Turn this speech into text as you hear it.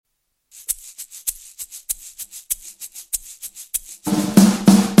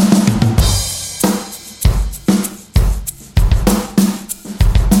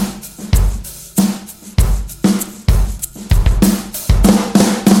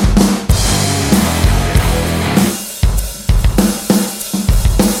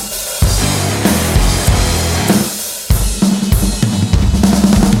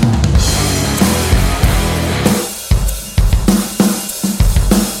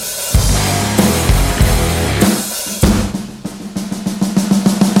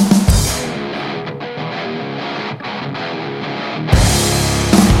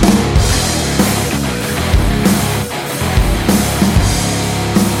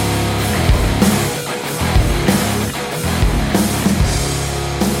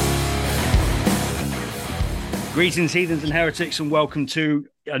Greetings, heathens and heretics, and welcome to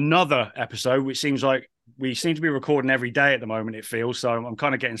another episode, which seems like we seem to be recording every day at the moment, it feels. So I'm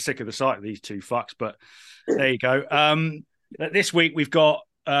kind of getting sick of the sight of these two fucks, but there you go. This week, we've got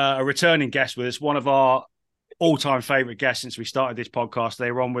a returning guest with us, one of our all-time favourite guests since we started this podcast.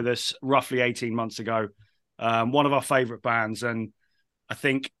 They were on with us roughly 18 months ago. One of our favourite bands, and I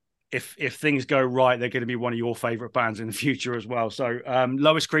think if things go right, they're going to be one of your favourite bands in the future as well. So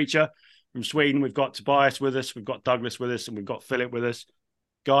Lowest Creature from Sweden, we've got Tobias with us, we've got Douglas with us, and we've got Philip with us.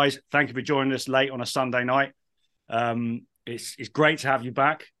 Guys, thank you for joining us late on a Sunday night. It's great to have you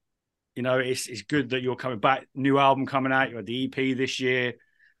back. You know, it's good that you're coming back. New album coming out. You had the EP this year.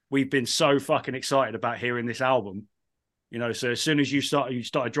 We've been so fucking excited about hearing this album. You know, so as soon as you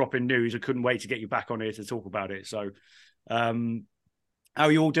started dropping news, I couldn't wait to get you back on here to talk about it. So, how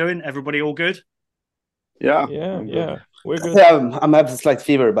are you all doing? Everybody all good? Yeah, we're good. Yeah, I'm having a slight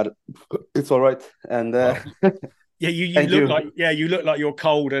fever, but it's all right. And yeah, you look like you're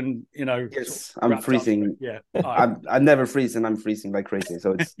cold, and you know. Yes, I'm freezing. Yeah, I never freeze, and I'm freezing like crazy.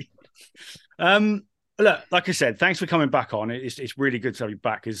 So it's. Look, like I said, thanks for coming back on. It's really good to have you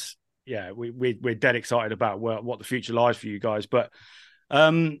back, because yeah, we're dead excited about what the future lies for you guys. But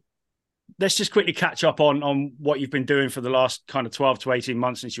let's just quickly catch up on what you've been doing for the last kind of 12 to 18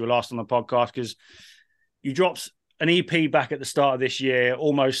 months since you were last on the podcast, because you dropped an EP back at the start of this year,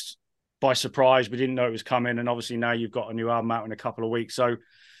 almost by surprise. We didn't know it was coming. And obviously now you've got a new album out in a couple of weeks. So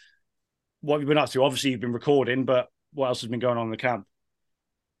what have you been up to? Obviously you've been recording, but what else has been going on in the camp?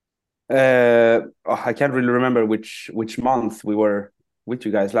 I can't really remember which month we were with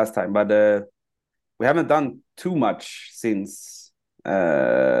you guys last time, but we haven't done too much since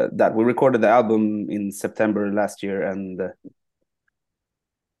that. We recorded the album in September last year and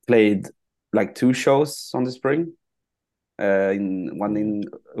played like 2 shows on the spring, one in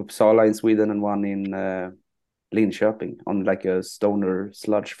Uppsala in Sweden and one in Linköping on like a stoner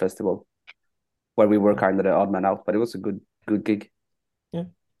sludge festival, where we were kind of the odd man out, but it was a good gig. Yeah,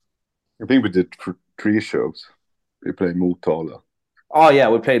 I think we did 3 shows. We played Motala. Oh yeah,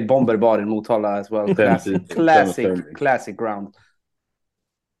 we played Bomber Bar in Motala as well. Classic ground.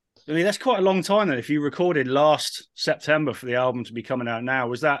 I mean, that's quite a long time then. If you recorded last September for the album to be coming out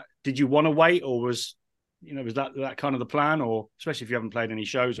now, did you want to wait, or was that kind of the plan, or especially if you haven't played any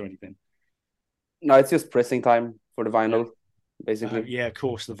shows or anything? No, it's just pressing time for the vinyl, basically. Yeah, of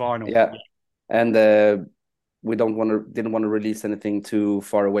course, the vinyl. Yeah, and we didn't want to release anything too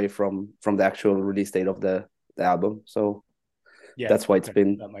far away from the actual release date of the album. So yeah, that's why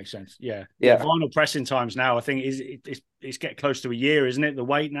that makes sense. Yeah. Vinyl pressing times now, I think it's getting close to a year, isn't it? The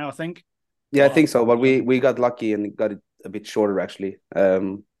wait now, I think. Yeah, I think so. But we got lucky and got it a bit shorter actually.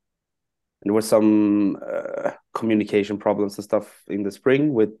 And there were some communication problems and stuff in the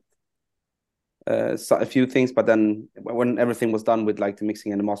spring with a few things, but then when everything was done with like the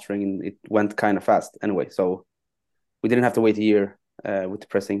mixing and the mastering, it went kind of fast anyway. So we didn't have to wait a year with the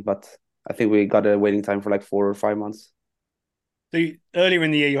pressing, but I think we got a waiting time for like 4 or 5 months. Earlier in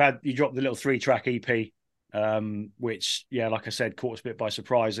the year, you dropped the little 3-track EP, which, yeah, like I said, caught us a bit by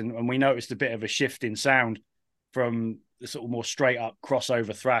surprise, and we noticed a bit of a shift in sound from the sort of more straight up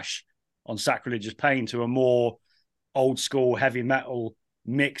crossover thrash on Sacrilegious Pain to a more old school heavy metal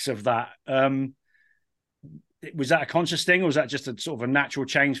mix of that. Was that a conscious thing, or was that just a sort of a natural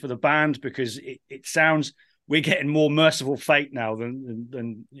change for the band? Because it sounds we're getting more Merciful Fate now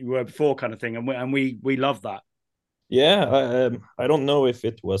than you were before, kind of thing, and we love that. Yeah, I don't know if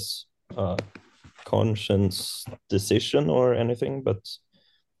it was a conscious decision or anything, but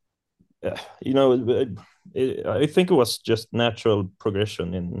I think it was just natural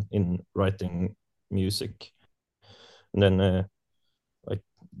progression in writing music, and then like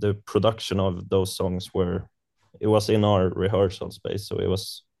the production of those songs it was in our rehearsal space, so it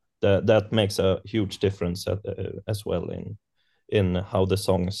was that makes a huge difference as well in how the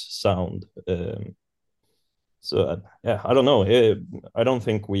songs sound. So I don't know. I don't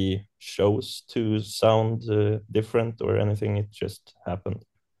think we chose to sound different or anything. It just happened,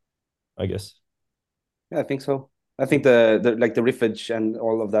 I guess. Yeah, I think so. I think the like the riffage and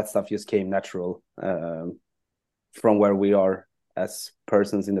all of that stuff just came natural from where we are as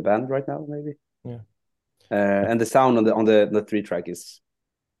persons in the band right now, maybe. Yeah. And the sound on the 3-track is,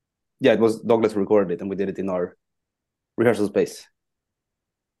 yeah, it was Douglas who recorded it, and we did it in our rehearsal space.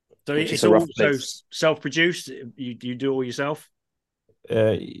 So it's also self-produced. You do all yourself?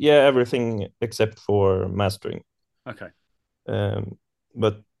 Yeah, everything except for mastering. Okay.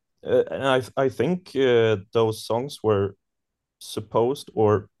 But I think those songs were supposed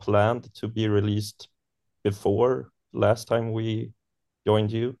or planned to be released before last time we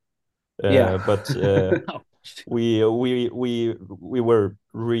joined you. Yeah. But we were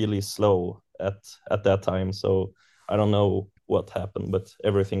really slow at that time, so I don't know what happened, but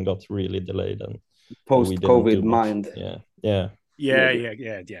everything got really delayed, and we didn't Post-COVID do much. mind. Yeah.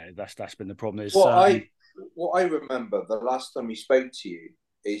 That's been the problem. Is what I remember the last time we spoke to you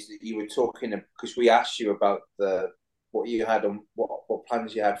is that you were talking, because we asked you about what you had on what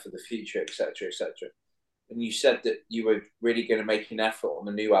plans you had for the future, etc., etc. And you said that you were really going to make an effort on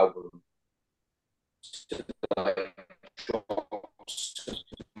the new album to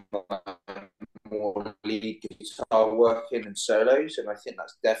more lead guitar working and solos, and I think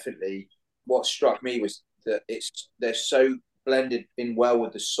that's definitely what struck me, was that they're so blended in well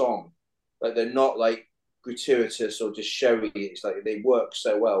with the song, like they're not like gratuitous or just showy. It's like they work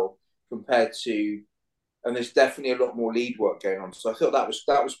so well compared to, and there's definitely a lot more lead work going on. So I thought that was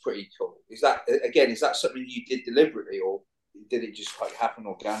pretty cool. Is that something you did deliberately, or did it just like happen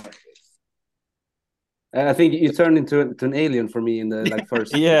organically? I think you turned into an alien for me in the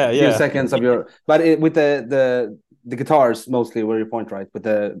first few seconds of your. But with the guitars mostly were your point, right? With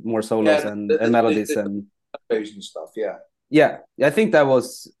the more solos and melodies and stuff. Yeah. Yeah, I think that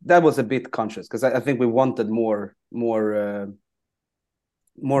was a bit conscious, because I think we wanted more melodies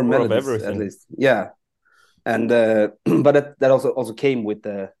of everything, at least. Yeah, and but that also came with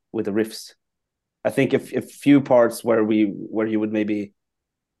the riffs. I think if few parts where you would maybe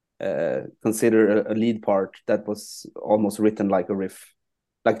consider a lead part that was almost written like a riff,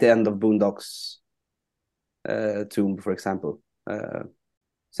 like the end of Boondocks Tomb, for example. So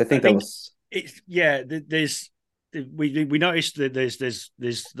I think that was we noticed that there's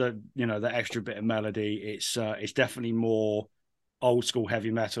the the extra bit of melody. It's definitely more old school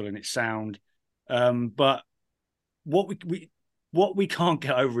heavy metal in its sound. But what we can't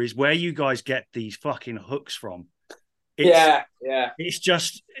get over is where you guys get these fucking hooks from. It's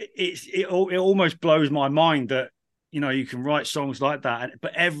just it almost blows my mind that you can write songs like that,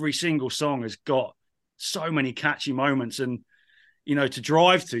 but every single song has got so many catchy moments, and to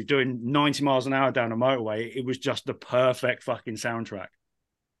drive to doing 90 miles an hour down a motorway, it was just the perfect fucking soundtrack.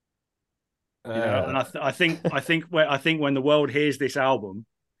 And I think when the world hears this album,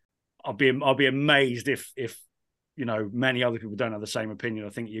 I'll be amazed if many other people don't have the same opinion. I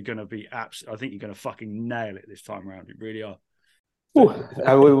think you're going to be I think you're going to fucking nail it this time around. You really are.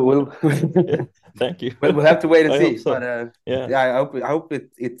 We'll Thank you. We'll have to wait and see. So. But I hope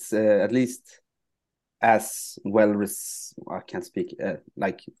it's at least as well. I can't speak.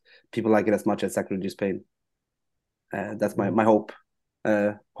 Like people like it as much as Sacrilegious Pain. That's my hope.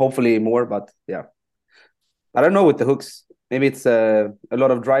 Hopefully more, but yeah, I don't know with the hooks. Maybe it's a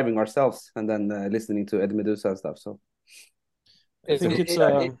lot of driving ourselves and then listening to Eddie Meduza and stuff. So I think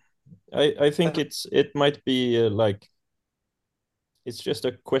I think it might be like it's just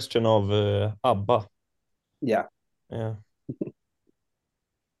a question of ABBA. Yeah. We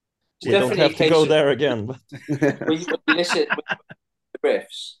don't have to go there again. But when you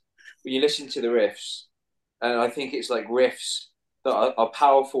listen to the riffs, and I think it's like riffs that are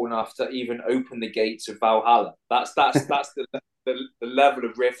powerful enough to even open the gates of Valhalla. That's the level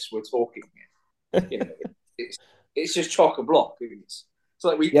of riffs we're talking. It's just chock a block. It's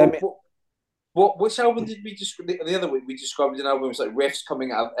like which album did we describe? The other week we described an album as like riffs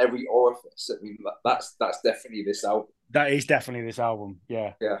coming out of every orifice. I mean, that's definitely this album. That is definitely this album.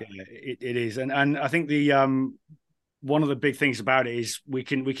 Yeah. It is, and I think the one of the big things about it is we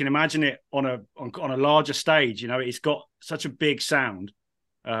can imagine it on a larger stage. It's got such a big sound.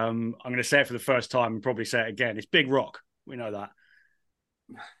 I'm going to say it for the first time and probably say it again. It's big rock. We know that.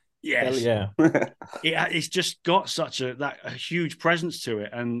 Yes. Hell yeah. It's just got such a huge presence to it,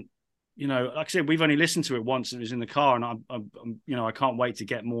 and like I said, we've only listened to it once. It was in the car, and I'm I can't wait to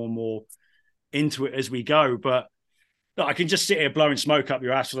get more and more into it as we go. But no, I can just sit here blowing smoke up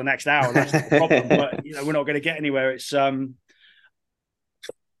your ass for the next hour. That's not the problem. But we're not going to get anywhere. It's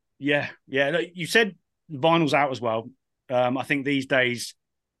You said vinyl's out as well. I think these days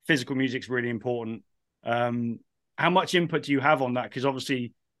physical music's really important. How much input do you have on that? Because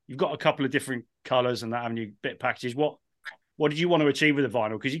obviously you've got a couple of different colors and that, haven't you? Bit packages. What did you want to achieve with the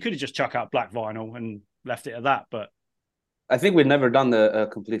vinyl? Because you could have just chuck out black vinyl and left it at that, but I think we've never done a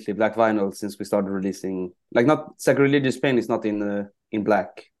completely black vinyl since we started releasing. Like, not Sacrilegious Pain is not in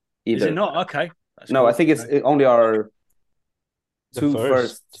black either. Is it not? Okay. That's cool. I think it's only our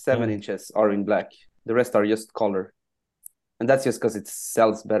first 7 inches are in black. The rest are just color, and that's just because it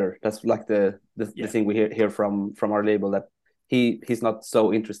sells better. That's like the thing we hear from our label, that he's not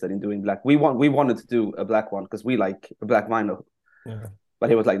so interested in doing black. We wanted to do a black one because we like a black vinyl. Yeah. But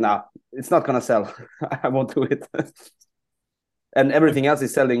he was like, nah, it's not gonna sell. I won't do it. And everything else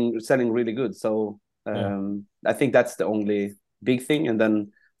is selling really good. So I think that's the only big thing. And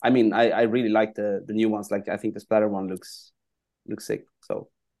then, I mean, I really like the new ones. Like, I think the Splatter one looks sick. So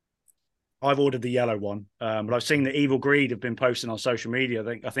I've ordered the yellow one, but I've seen that Evil Greed have been posting on social media.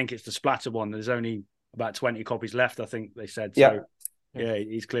 I think it's the Splatter one. There's only about 20 copies left, I think they said. So yeah,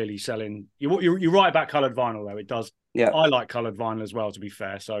 he's clearly selling. You're right about coloured vinyl, though. It does. Yeah, I like coloured vinyl as well, to be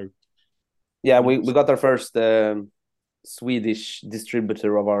fair. So yeah, we got our first Swedish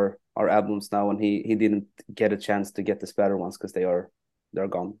distributor of our albums now, and he didn't get a chance to get the Splatter ones because they're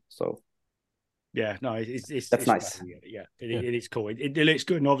gone. So yeah, no, it's nice. Yeah, it is cool. It looks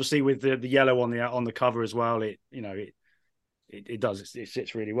good, and obviously with the yellow on the cover as well, it does. It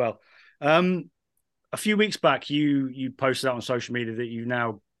sits really well. A few weeks back, you posted out on social media that you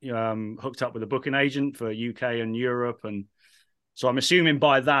now hooked up with a booking agent for UK and Europe, and so I'm assuming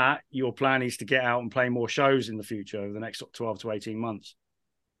by that your plan is to get out and play more shows in the future over the next 12 to 18 months.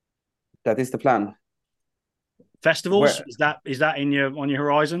 That is the plan. Festivals, is that on your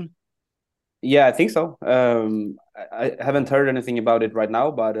horizon? Yeah, I think so. I haven't heard anything about it right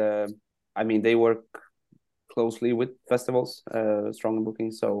now, but I mean, they work closely with festivals, Strong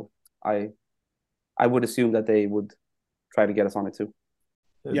Booking, so I would assume that they would try to get us on it too.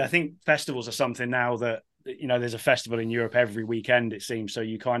 Yeah, I think festivals are something now that, there's a festival in Europe every weekend, it seems. So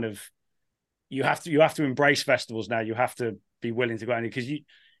you kind of you have to embrace festivals now. You have to be willing to go in because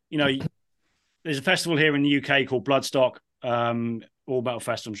there's a festival here in the UK called Bloodstock, All Metal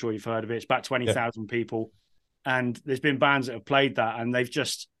Festival. I'm sure you've heard of it. It's about 20,000 people, and there's been bands that have played that, and they've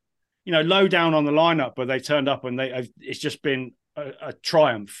just low down on the lineup, but they turned up and it's just been a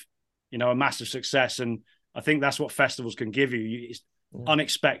triumph, a massive success. And I think that's what festivals can give you. It's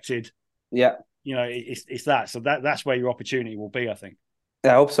unexpected. Yeah. It's that. So that's where your opportunity will be, I think.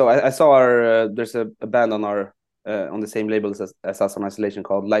 Yeah, I hope so. I saw there's a band on our on the same labels as us on Isolation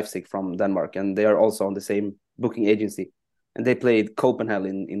called Leipzig from Denmark, and they are also on the same booking agency, and they played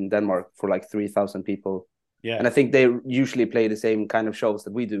Copenhagen in Denmark for like 3,000 people. Yeah, and I think they usually play the same kind of shows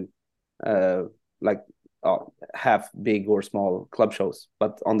that we do, like half big or small club shows,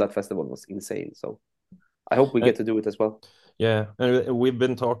 but on that festival was insane. So I hope we get to do it as well. Yeah, and we've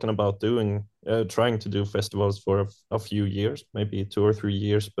been talking about trying to do festivals for a few years, maybe 2 or 3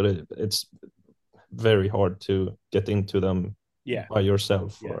 years, but it's very hard to get into them by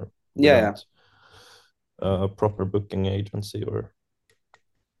yourself or without a proper booking agency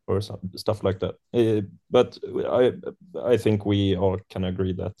or some stuff like that. But I think we all can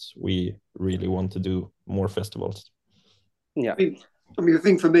agree that we really want to do more festivals. Yeah, I mean the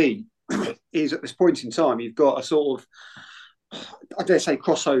thing for me is at this point in time you've got a sort of, I dare say,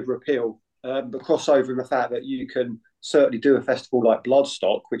 crossover appeal, but crossover in the fact that you can certainly do a festival like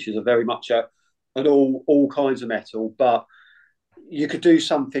Bloodstock, which is a very much an all kinds of metal, but you could do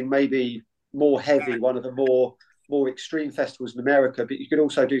something maybe more heavy, one of the more extreme festivals in America, but you could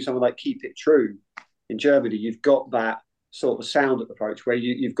also do something like Keep It True in Germany. You've got that sort of sound approach where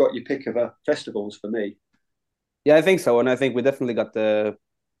you've got your pick of festivals for me. Yeah, I think so, and I think we definitely got the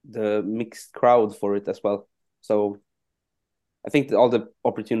mixed crowd for it as well. So I think that all the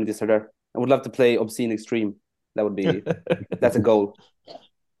opportunities are there. I would love to play Obscene Extreme. That would be that's a goal.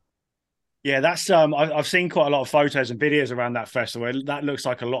 Yeah, that's I've seen quite a lot of photos and videos around that festival. That looks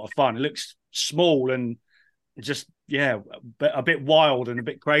like a lot of fun. It looks small and just a bit wild and a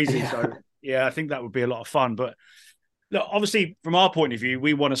bit crazy. So yeah, I think that would be a lot of fun. But look, obviously from our point of view,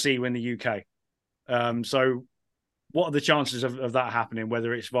 we want to see you in the UK. So what are the chances of that happening,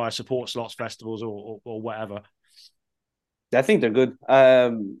 whether it's via support slots festivals or whatever? I think they're good.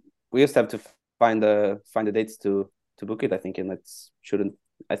 We just have to find the dates to book it, I think, and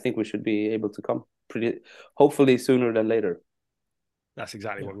I think we should be able to come hopefully sooner than later. That's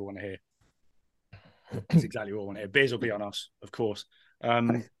exactly what we want to hear. That's exactly what we want to hear. Beers will be on us, of course.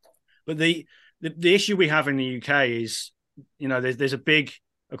 But the issue we have in the UK is, there's a big,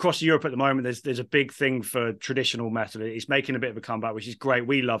 across Europe at the moment, there's a big thing for traditional metal. It's making a bit of a comeback, which is great.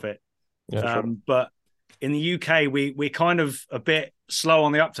 We love it. Yeah, sure. But in the UK, we're kind of a bit slow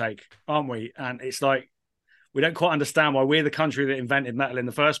on the uptake, aren't we? And it's like, we don't quite understand why we're the country that invented metal in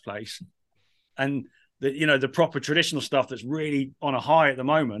the first place. And the proper traditional stuff that's really on a high at the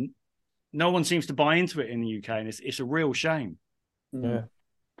moment, no one seems to buy into it in the UK. And it's a real shame. Yeah.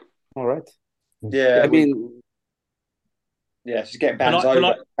 All right. Yeah. I mean, just getting bands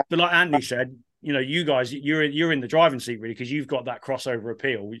over. But like Anthony said, you guys, you're in the driving seat really, because you've got that crossover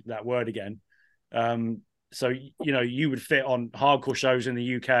appeal, that word again. So, you would fit on hardcore shows in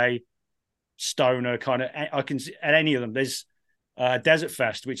the UK, stoner kind of, I can see at any of them. There's Desert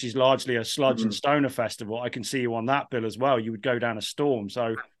Fest, which is largely a sludge and stoner festival. I can see you on that bill as well. You would go down a storm.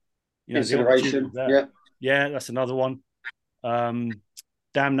 So, You know, the Incineration. opportunity's there. Yeah, that's another one.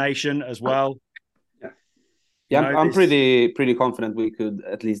 Damnation as well. Yeah, I'm pretty confident we could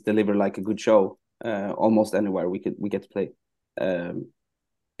at least deliver like a good show almost anywhere we get to play.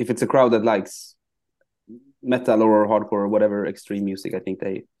 If it's a crowd that likes metal or hardcore or whatever extreme music, I think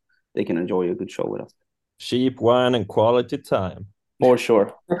they can enjoy a good show with us. Cheap wine and quality time. For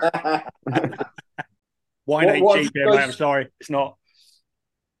sure. Wine ain't cheap here, mate. I'm sorry, it's not.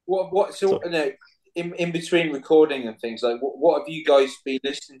 In between recording and things, like what have you guys been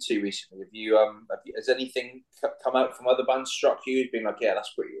listening to recently? Has anything come out from other bands struck you? You've been like, yeah,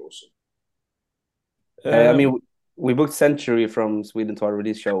 that's pretty awesome. I mean, we booked Century from Sweden to our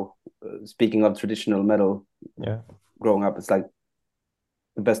release show. Speaking of traditional metal, growing up, it's like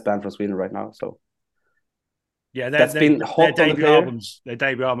the best band from Sweden right now. So yeah, that's been hot on the player. Their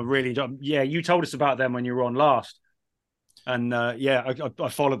debut album really. Yeah, you told us about them when you were on last, and I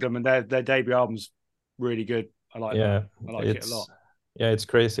followed them, and their debut album's really good. I like it a lot. Yeah, it's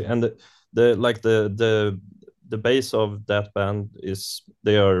crazy, and the base of that band is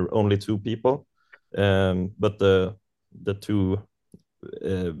they are only 2 people, but the 2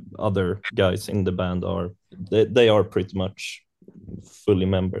 other guys in the band they are pretty much fully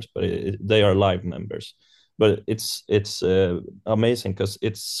members, but they are live members. But it's amazing because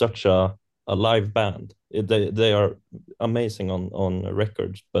it's such a live band. They are amazing on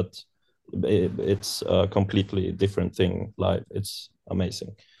records, but it's a completely different thing live. It's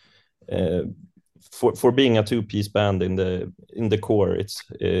amazing. For being a 2-piece band in the core, it's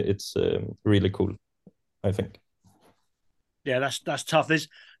really cool, I think. Yeah, that's tough. There's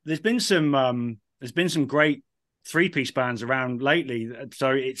been some great 3-piece bands around lately,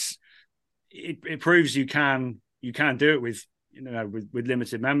 so it proves you can do it with with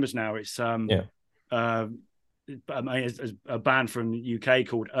limited members now. It's a band from the UK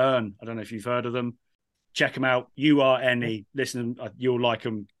called Earn. I don't know if you've heard of them. Check them out. URNE. Listen, you'll like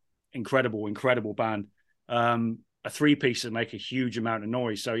them. Incredible band. A 3-piece that make a huge amount of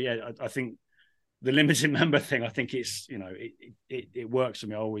noise. So yeah, I think the limited member thing, I think it's it works for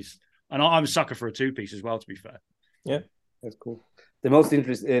me always. And I'm a sucker for a 2-piece as well, to be fair. Yeah, that's cool. The most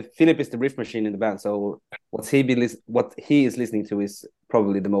interesting, Philip is the riff machine in the band. So what he is listening to is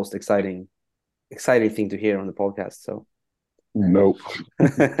probably the most exciting thing to hear on the podcast. So nope.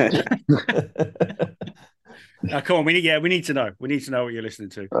 Now, come on, we need to know. We need to know what you're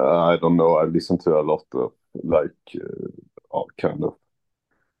listening to. I don't know. I listen to a lot of all kind of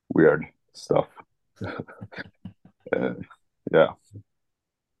weird stuff. Yeah.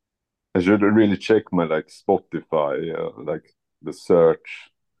 I should really check my Spotify, the search.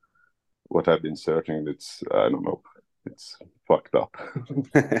 What I've been searching, I don't know. It's fucked up.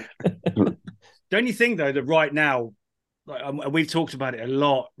 Don't you think though that right now, we've talked about it a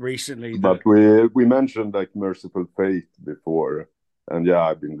lot recently. But we mentioned Merciful Fate before, and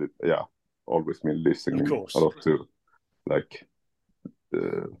I've been always been listening a lot to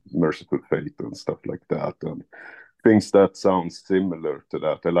Merciful Fate and stuff like that, and things that sound similar to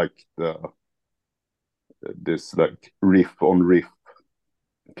that. I like this riff on riff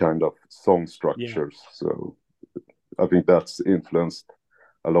kind of song structures. Yeah. So I think that's influenced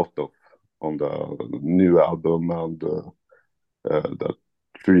a lot on the new album and the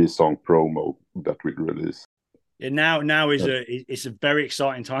 3-song promo that we released. Yeah, now it's a very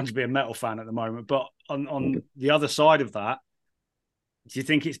exciting time to be a metal fan at the moment. But on the other side of that, do you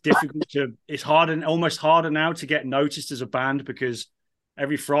think it's difficult it's almost harder now to get noticed as a band, because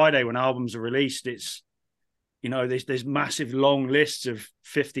every Friday when albums are released, it's there's massive long lists of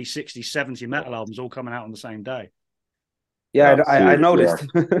 50, 60, 70 metal albums all coming out on the same day. Yeah, I noticed.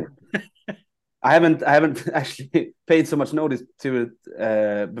 I haven't actually paid so much notice to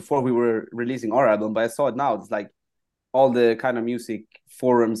it before we were releasing our album, but I saw it now. It's like all the kind of music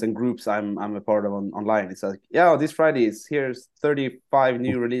forums and groups I'm a part of online. It's like, this Friday here's 35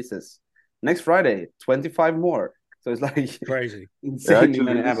 new releases. Next Friday, 25 more. So it's like crazy, insanely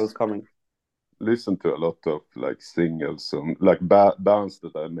many albums coming. Listen to a lot of singles and bands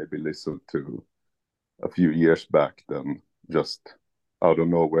that I maybe listened to a few years back, then just out of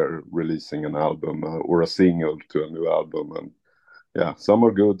nowhere releasing an album or a single to a new album. And some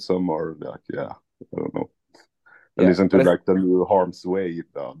are good, some are I don't know. I listened to the new Harm's Way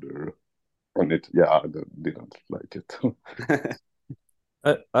the other, and I didn't like it.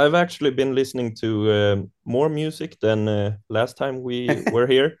 I've actually been listening to more music than last time we were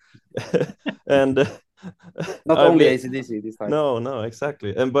here, and not only AC/DC this time. No,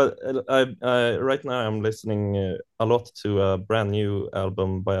 exactly. But I right now I'm listening a lot to a brand new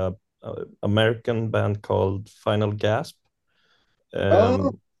album by a American band called Final Gasp.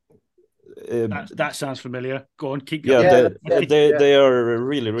 That sounds familiar. Go on, keep yeah, going. they are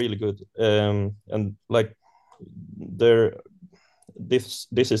really, really good. And like this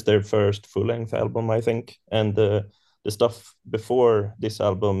is their first full-length album, I think, and the stuff before this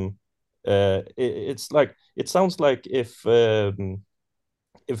album, it's like, it sounds like if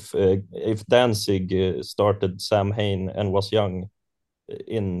Danzig started Samhain and was young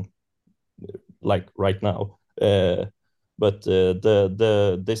in like right now, but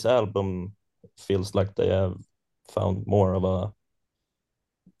this album feels like they have found more of a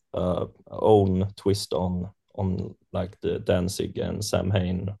own twist on like the Danzig and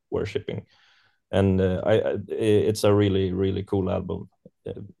Samhain worshipping, and it's a really, really cool album,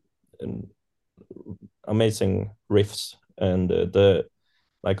 and amazing riffs, and the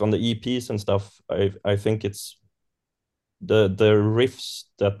like on the EPs and stuff. I think it's the riffs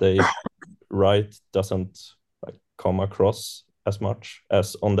that they write doesn't like come across as much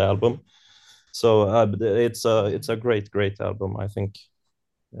as on the album. So it's a great album. I think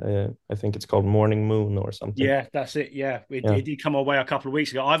it's called Morning Moon or something. Yeah, that's it. Yeah, it did come our way a couple of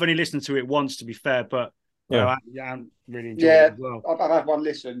weeks ago. I've only listened to it once, to be fair, but I really enjoyed it as well. I've had one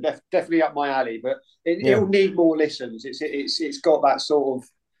listen, definitely up my alley, but it'll need more listens. It's got that sort of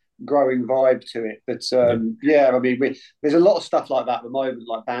growing vibe to it. But I mean, there's a lot of stuff like that at the moment,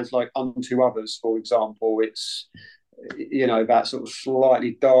 like bands like Unto Others, for example. It's, you know, that sort of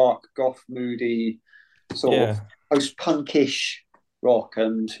slightly dark, goth, moody, sort of post-punkish rock,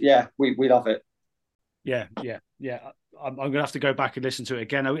 and we love it. Yeah. I'm gonna have to go back and listen to it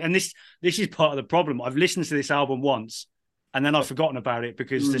again. And this is part of the problem. I've listened to this album once, and then I've forgotten about it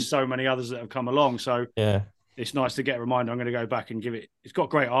because there's so many others that have come along. So it's nice to get a reminder. I'm going to go back and give it. It's got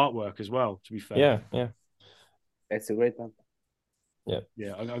great artwork as well, to be fair. Yeah. It's a great one. Yeah.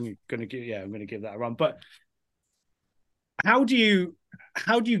 I'm going to give that a run. But how do you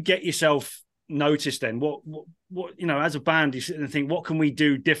get yourself noticed then? What you know, as a band, you sit and think, what can we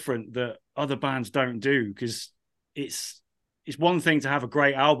do different that other bands don't do? Because it's one thing to have a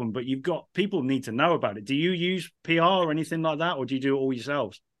great album, but people need to know about it. Do you use PR or anything like that, or do you do it all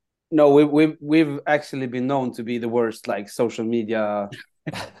yourselves? No, we've actually been known to be the worst, like, social media.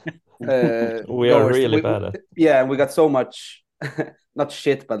 We are really bad at. Yeah, we got so much, not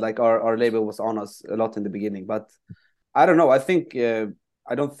shit, but like our label was on us a lot in the beginning. But I don't know. I think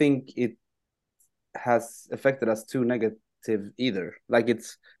I don't think it has affected us too negative either. Like,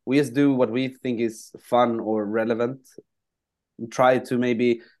 we just do what we think is fun or relevant. Try to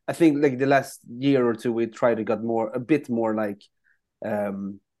maybe, I think, like the last year or two, we try to get a bit more like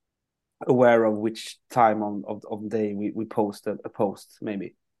aware of which time of day we post a post,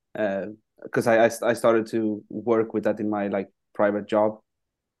 maybe, because I started to work with that in my like private job.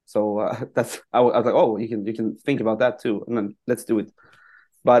 So that's I was like, oh, you can think about that too, and then let's do it.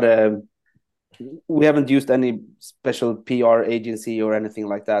 But we haven't used any special PR agency or anything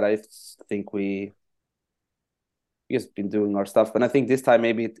like that. I think we just been doing our stuff, and I think this time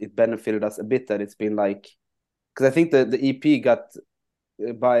maybe it benefited us a bit that it's been like, because I think the EP got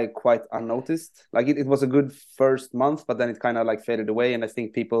by quite unnoticed. Like it was a good first month, but then it kind of like faded away, and I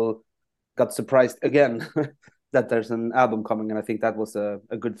think people got surprised again that there's an album coming, and I think that was a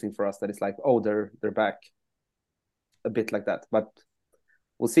good thing for us, that it's like, oh, they're back, a bit like that. But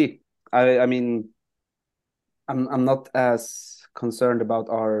we'll see. I mean, I'm not as concerned about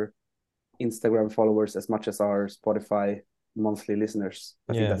our Instagram followers as much as our Spotify monthly listeners.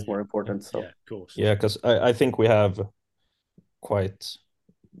 I think that's more important. So of course. Yeah, because I think we have quite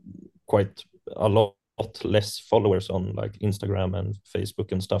a lot less followers on like Instagram and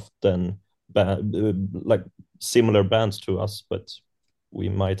Facebook and stuff than like similar bands to us, but we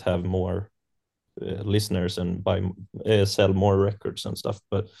might have more listeners and sell more records and stuff.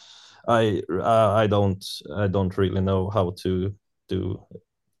 But I don't really know how to do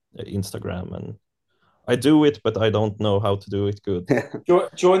Instagram, and I do it, but I don't know how to do it good.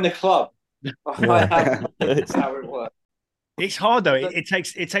 Join the club. That's how it works. It's hard though. It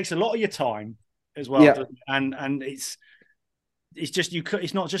takes a lot of your time as well, and it's just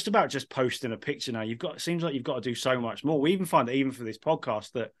it's not just about just posting a picture now. It seems like you've got to do so much more. We even find that even for this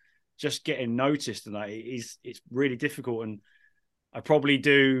podcast, that just getting noticed and that it's really difficult. And I probably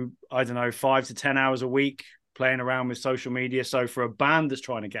do, I don't know, 5 to 10 hours a week playing around with social media. So for a band that's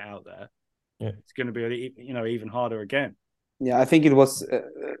trying to get out there, it's going to be, even harder again. Yeah, I think it was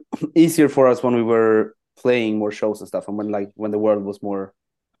easier for us when we were playing more shows and stuff, and when the world was more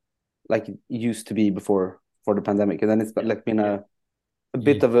like it used to be before the pandemic, and then it's like been a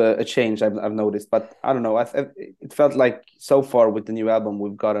bit of a change I've noticed. But I don't know, it felt like so far with the new album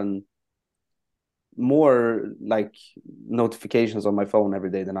we've gotten more like notifications on my phone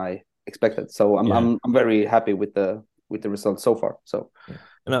every day than I expected. So Yeah. I'm very happy with the results so far. So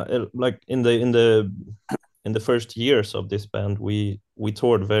And like in the first years of this band, we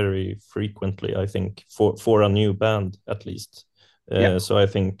toured very frequently, I think, for a new band at least. Yeah. So I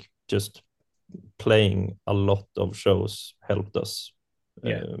think just playing a lot of shows helped us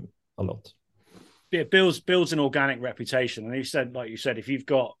a lot. It builds an organic reputation. And like you said, if you've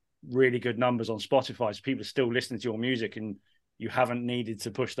got really good numbers on Spotify, so people are still listening to your music and you haven't needed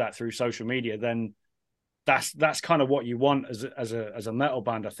to push that through social media, then that's kind of what you want as a metal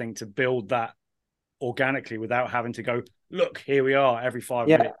band, I think, to build that organically without having to go, look, here we are every 5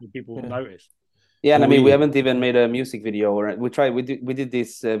 minutes and people notice. Yeah, and I mean, we haven't even made a music video, or we did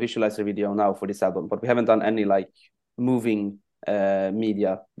this visualizer video now for this album, but we haven't done any like moving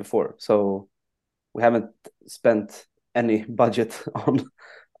media before, so we haven't spent any budget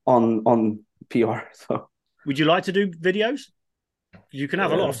on PR. So would you like to do videos? You can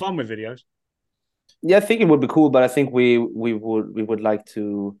have a lot of fun with videos. Yeah, I think it would be cool, but I think we would like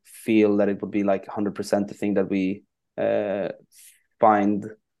to feel that it would be like 100% the thing that we find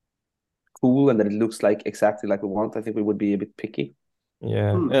cool and that it looks like exactly like we want. I think we would be a bit picky.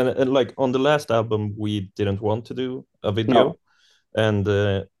 Yeah, and like on the last album, we didn't want to do a video, and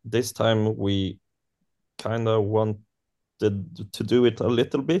this time we kind of wanted to do it a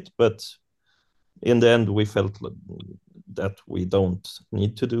little bit, but in the end, we felt that we don't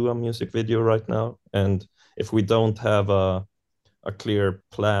need to do a music video right now, and if we don't have a clear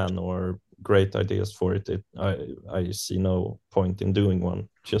plan or great ideas for it, I see no point in doing one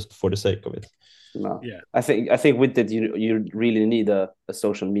just for the sake of it. No. Yeah. I think with it you really need a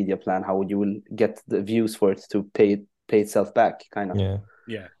social media plan, how you will get the views for it to pay itself back, kind of.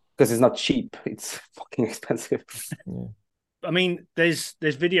 Yeah. Because it's not cheap. It's fucking expensive. Yeah. I mean, there's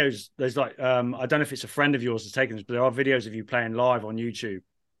videos. There's like I don't know if it's a friend of yours that's taken this, but there are videos of you playing live on YouTube,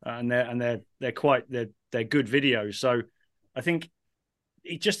 and they're good videos. So I think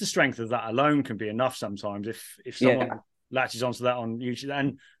just the strength of that alone can be enough sometimes. If someone latches onto that on YouTube,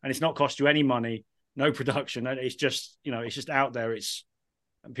 and it's not cost you any money, no production, and it's just it's just out there.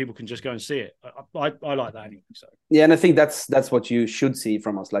 And people can just go and see it. I like that anyway. So yeah, and I think that's what you should see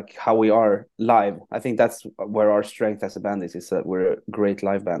from us, like how we are live. I think that's where our strength as a band is that we're a great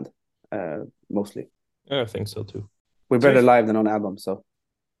live band, mostly. Yeah, I think so too. We're better live than on album. So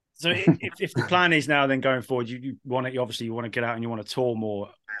if the plan is now, then going forward, you obviously want to get out and you want to tour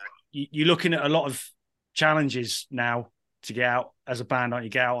more. You're looking at a lot of challenges now to get out as a band, aren't you?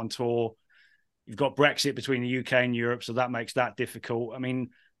 Get out on tour. You've got Brexit between the UK and Europe, so that makes that difficult. I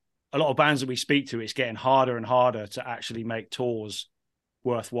mean, a lot of bands that we speak to, it's getting harder and harder to actually make tours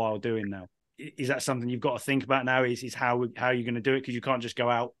worthwhile doing now. Is that something you've got to think about now? Is how you're going to do it? Because you can't just go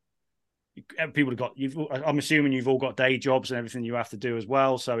out. People have got. I'm assuming you've all got day jobs and everything you have to do as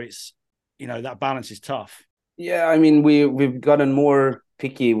well. So it's that balance is tough. Yeah, I mean we've gotten more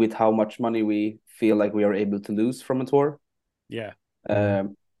picky with how much money we feel like we are able to lose from a tour. Yeah.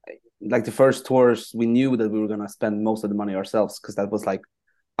 Like the first tours, we knew that we were going to spend most of the money ourselves, because that was like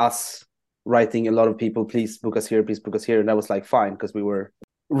us writing a lot of people, please book us here, please book us here. And that was like fine, because we were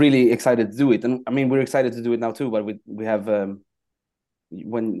really excited to do it. And I mean, we're excited to do it now too, but we have, as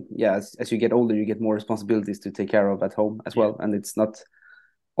you get older, you get more responsibilities to take care of at home as well. And it's not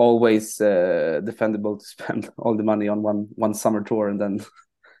always defendable to spend all the money on one summer tour and then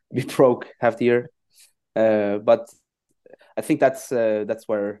be broke half the year. But I think that's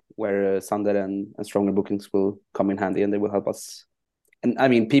where Sander and Stronger Bookings will come in handy, and they will help us. And I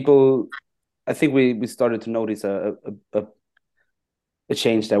mean, people, I think we started to notice a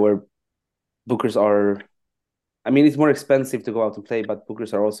change there, where bookers are. I mean, it's more expensive to go out and play, but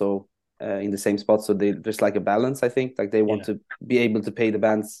bookers are also in the same spot, so there's like a balance. I think like they want to be able to pay the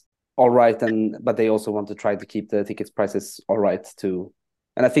bands all right, but they also want to try to keep the tickets prices all right too.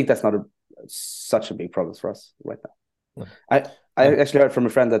 And I think that's not such a big problem for us right now. No. I actually heard from a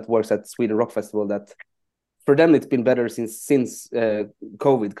friend that works at Sweden Rock Festival that for them it's been better since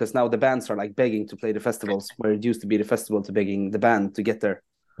COVID, because now the bands are like begging to play the festivals, where it used to be the festival to begging the band to get there.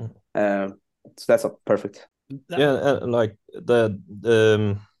 So that's perfect. Yeah, like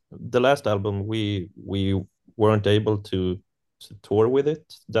the last album we weren't able to tour with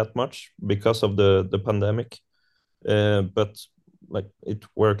it that much because of the pandemic, but like it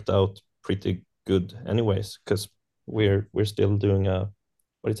worked out pretty good anyways, because we're still doing a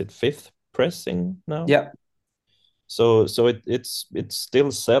fifth pressing now. Yeah. So it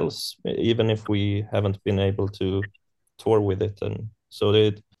still sells even if we haven't been able to tour with it, and so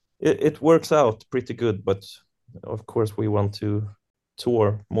it works out pretty good. But of course we want to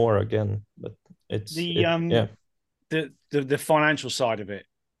tour more again. But it's the financial side of it.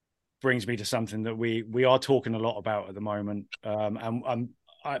 brings me to something that we are talking a lot about at the moment, and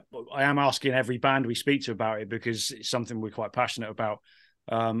I am asking every band we speak to about it because it's something we're quite passionate about.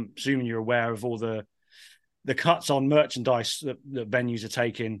 Assuming you're aware of all the cuts on merchandise that venues are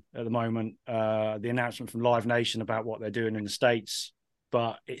taking at the moment, the announcement from Live Nation about what they're doing in the States,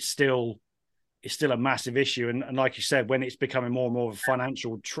 but it's still a massive issue. And like you said, when it's becoming more and more of a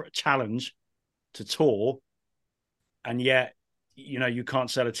financial challenge to tour, and yet, you can't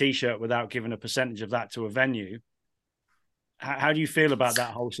sell a T-shirt without giving a percentage of that to a venue. How do you feel about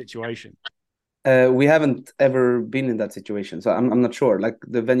that whole situation? We haven't ever been in that situation, so I'm not sure. Like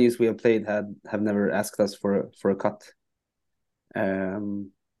the venues we have played have never asked us for a cut.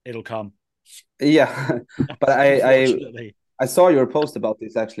 It'll come. Yeah, but I saw your post about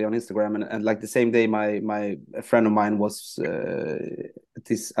this actually on Instagram, and like the same day, my a friend of mine was at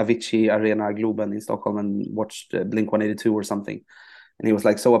this Avicii Arena Globen in Stockholm and watched Blink-182 or something, and he was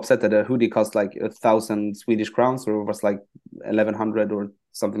like so upset that a hoodie cost like 1,000 Swedish crowns, or it was like 1,100 or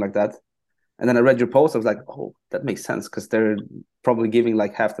something like that. And then I read your post. I was like, oh, that makes sense because they're probably giving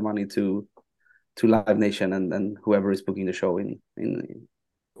like half the money to Live Nation and whoever is booking the show in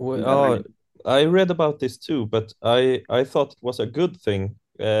I read about this too, but I thought it was a good thing.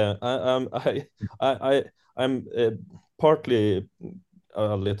 I'm partly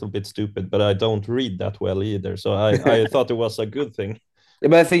a little bit stupid, but I don't read that well either. So I thought it was a good thing.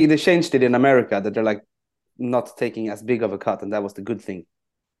 But I think they changed it in America that they're like not taking as big of a cut, and that was the good thing.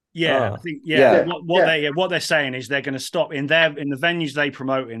 Yeah, I think what they're saying is they're going to stop in the venues they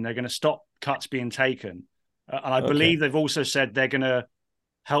promote in. They're going to stop cuts being taken, and I believe they've also said they're going to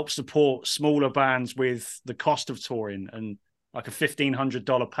help support smaller bands with the cost of touring and like a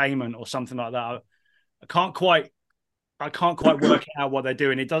 $1,500 payment or something like that. I can't quite work out what they're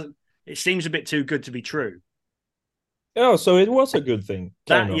doing. It seems a bit too good to be true. Oh, so it was a good thing.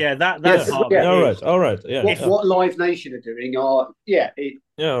 All right. Yeah. What Live Nation are doing all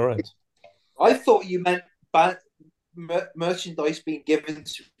right. I thought you meant merchandise being given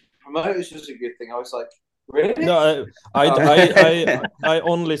to promoters was a good thing. I was like, really? No, I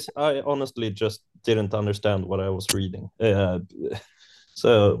honestly just didn't understand what I was reading.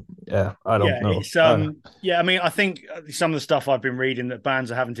 So yeah, I don't know. It's, I mean, I think some of the stuff I've been reading that bands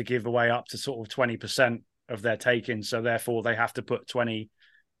are having to give away up to sort of 20% of their take-in, so therefore they have to put 25%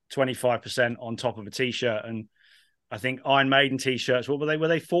 on top of a T-shirt. And I think Iron Maiden T-shirts, what were they? Were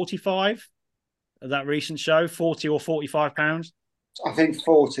they 45 at that recent show? 40 or 45 pounds? I think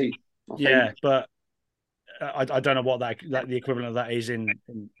 40. But I don't know what that the equivalent of that is in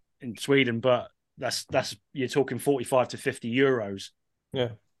Sweden, but that's you're talking 45 to 50 euros.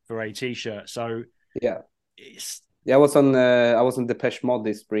 Yeah, for a T-shirt. So I was on Depeche Mode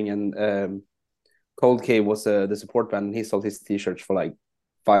this spring, and Cold Cave was the support band, and he sold his T-shirts for like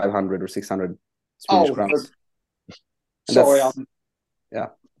 500 or 600 Swedish crowns. Sorry,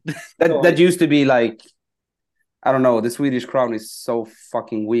 that used to be like, I don't know, the Swedish crown is so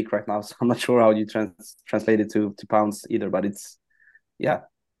fucking weak right now, so I'm not sure how you translate it to pounds either, but it's a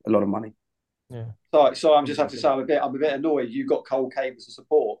lot of money. Yeah. So I'm just have to say I'm a bit annoyed you got Cold Cave as a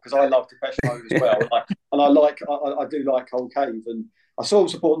support, because I love Depeche Mode as well, I do like Cold Cave, and I saw them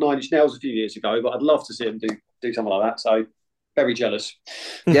support Nine Inch Nails a few years ago, but I'd love to see them do something like that. So very jealous.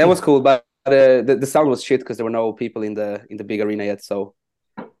 Yeah, it was cool, but the sound was shit because there were no people in the big arena yet. So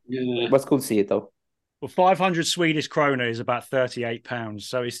it was cool to see it though. Well, 500 Swedish krona is about £38,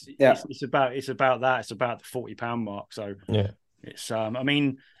 so it's about that. It's about the £40 mark. So it's I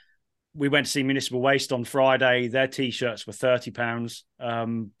mean, we went to see Municipal Waste on Friday. Their T-shirts were £30,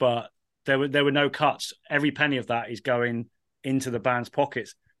 but there were no cuts. Every penny of that is going into the band's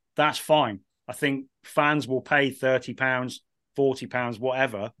pockets. That's fine. I think fans will pay £30, £40,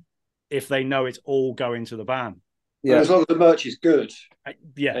 whatever, if they know it's all going to the band. Yeah, as long as the merch is good.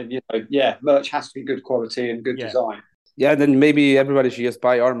 And, merch has to be good quality and good design. Yeah, then maybe everybody should just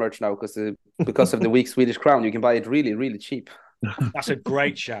buy our merch now because of the weak Swedish crown. You can buy it really, really cheap. That's a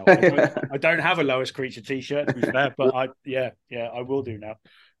great shout. I don't have a Lowest Creature T-shirt, to be fair, but I will do now.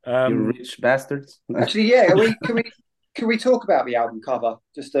 You rich bastards. Actually, can we talk about the album cover?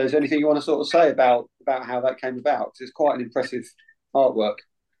 Just is there anything you want to sort of say about how that came about? 'Cause it's quite an impressive artwork.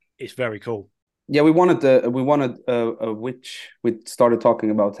 It's very cool. Yeah, we wanted a witch. We started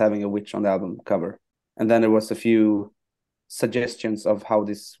talking about having a witch on the album cover, and then there was a few suggestions of how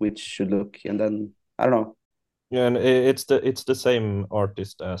this witch should look, and then I don't know. Yeah, and it's the same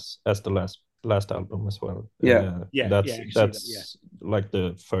artist as the last album as well. That's like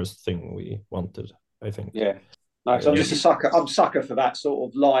the first thing we wanted, I think. Yeah, so I'm just a sucker. I'm a sucker for that sort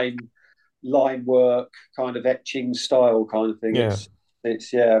of line work, kind of etching style kind of thing. Yeah.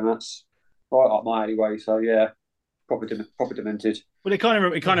 It's that's right up my alleyway. So yeah, proper demented. Well, it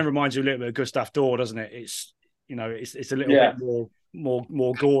kind of reminds you a little bit of Gustav Dorr, doesn't it? It's it's a little Yeah. bit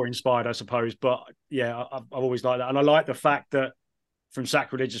more gore inspired, I suppose. But yeah, I've always liked that, and I like the fact that from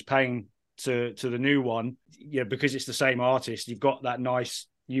Sacrilegious Pain to the new one, because it's the same artist, you've got that nice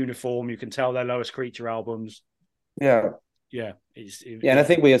uniform. You can tell they're Lowest Creature albums. Yeah, Yeah, and I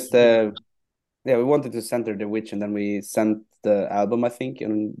think we just we wanted to center the witch, and then we sent the album, I think,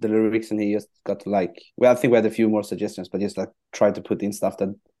 and the lyrics, and he just got to I think we had a few more suggestions, but just tried to put in stuff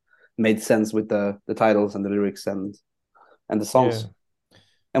that made sense with the titles and the lyrics and the songs. Yeah.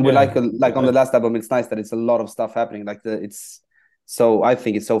 And we like on the last album, it's nice that it's a lot of stuff happening. So I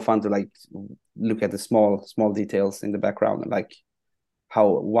think it's so fun to look at the small details in the background, and how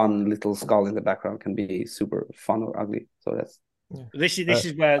one little skull in the background can be super fun or ugly. So that's this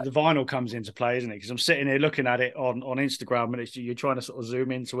is where the vinyl comes into play, isn't it? Because I'm sitting here looking at it on Instagram, and you're trying to sort of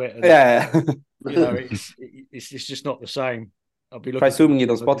zoom into it. And, it's just not the same. I'll be looking. Try zooming it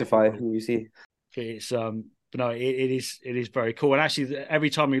on Spotify, and you see. It's but no, it is very cool. And actually, every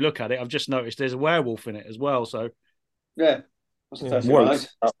time you look at it, I've just noticed there's a werewolf in it as well. So yeah, that's the first thing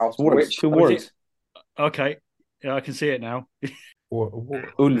I works. Two words. Okay, yeah, I can see it now.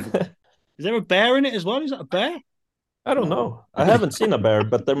 Ulv. Is there a bear in it as well? Is that a bear? I don't know. I haven't seen a bear,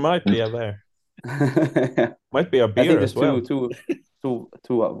 but there might be a bear. Might be a beer as well. Two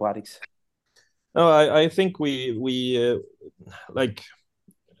Wadix. No, I think we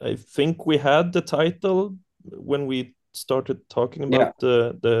I think we had the title when we started talking about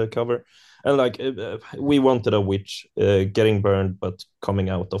the cover, and we wanted a witch getting burned but coming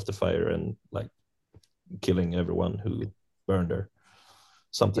out of the fire and killing everyone who burned her,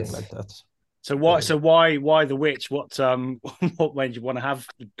 something like that. So why the witch? What what made you want to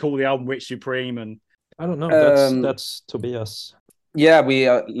call the album Witch Supreme? And I don't know. That's Tobias. Yeah, we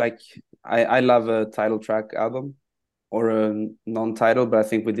I love a title track album or a non-title, but I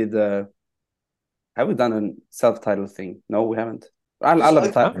think we did have we done a self-title thing? No, we haven't. I love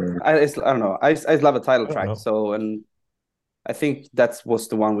a title. I don't know. I love a title track. So, and I think that was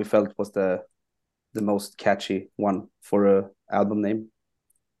the one we felt was the most catchy one for a album name.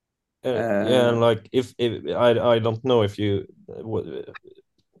 And if I don't know if you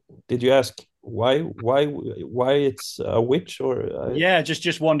did you ask why it's a witch or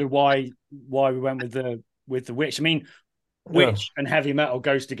just wondered why we went with the witch. I mean, witch and heavy metal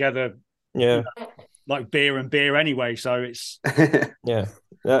goes together. Yeah. Like beer and beer anyway, so it's yeah.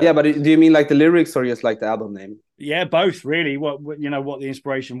 But do you mean the lyrics or just the album name? Yeah, both really. What the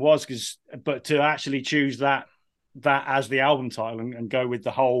inspiration was, but to actually choose that as the album title and go with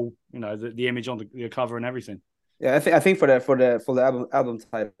the whole, the image on the cover and everything. Yeah, I think for the album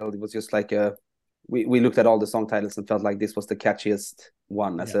title, it was just we looked at all the song titles and felt like this was the catchiest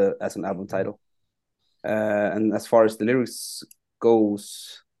one as an album title. And as far as the lyrics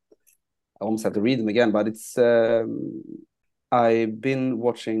goes, I almost have to read them again, but it's I've been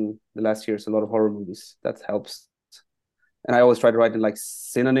watching the last years a lot of horror movies. That helps. And I always try to write in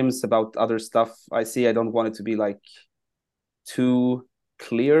synonyms about other stuff I see. I don't want it to be too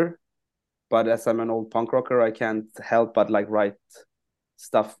clear, but as I'm an old punk rocker, I can't help but write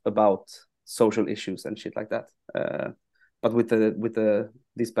stuff about social issues and shit like that. But with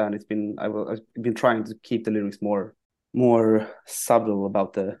this band, I've been trying to keep the lyrics more subtle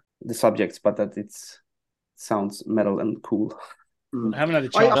about the subjects, but that it sounds metal and cool. I haven't had a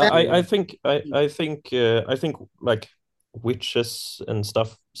chance. I think witches and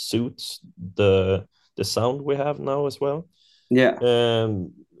stuff suits the sound we have now as well. Yeah.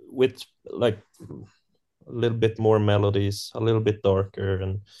 With a little bit more melodies, a little bit darker,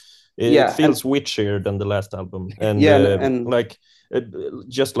 and it feels witchier than the last album. And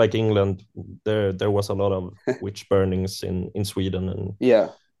just like England, there was a lot of witch burnings in Sweden, and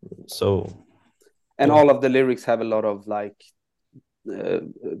so all of the lyrics have a lot of I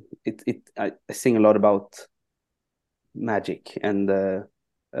sing a lot about magic and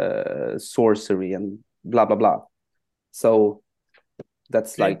sorcery and blah blah blah. So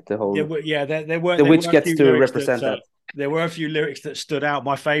that's the whole. There were the witch gets to represent that. There were a few lyrics that stood out.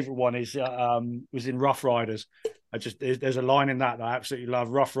 My favorite one was in Rough Riders. There's a line in that I absolutely love.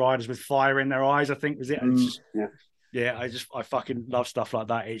 Rough Riders with fire in their eyes, I think was it. I fucking love stuff like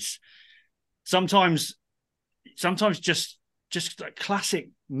that. It's sometimes just classic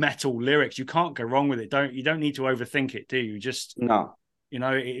metal lyrics. You can't go wrong with it. You don't need to overthink it, do you? Just no.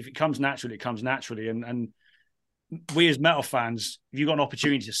 If it comes naturally, it comes naturally. And we as metal fans, if you've got an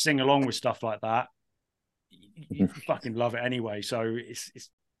opportunity to sing along with stuff like that, you fucking love it anyway. So it's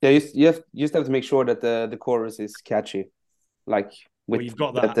you just have to make sure that the chorus is catchy. Well, you've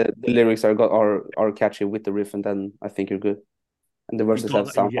got that that. the lyrics are catchy with the riff, and then I think you're good. And the verses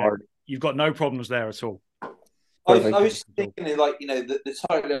have sound hard. You've got no problems there at all. I was thinking, like, you know, the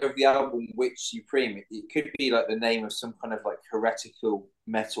title of the album, Witch Supreme, it could be like the name of some kind of like heretical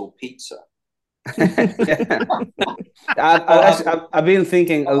metal pizza. I've been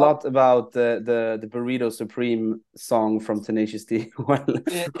thinking a lot about the Burrito Supreme song from Tenacious D while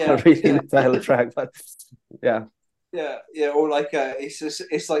reading the title track, but yeah. Yeah, or like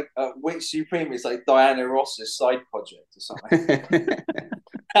it's like Witch Supreme. It's like Diana Ross's side project or something.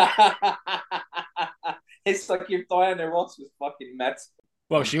 It's like if Diana Ross was fucking metal.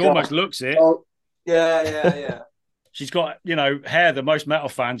 Well, she almost looks it. Oh, yeah. She's got, you know, hair that most metal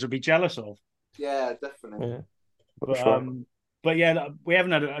fans would be jealous of. Yeah, definitely. Yeah. But yeah, we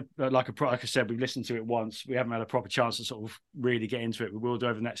haven't had like I said, we've listened to it once. We haven't had a proper chance to sort of really get into it. We will do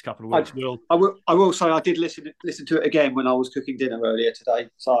over the next couple of weeks. I will say I did listen to it again when I was cooking dinner earlier today.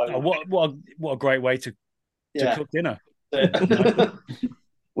 So what a great way to cook dinner.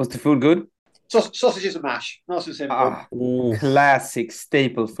 Was the food good? Sausages and mash, nice and simple. Classic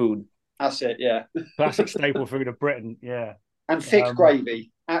staple food. That's it. Yeah. Classic staple food of Britain. Yeah. And thick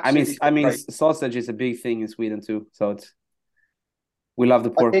gravy. I mean, sausage is a big thing in Sweden too. So we love the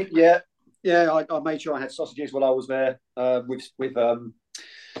pork. I made sure I had sausages while I was there with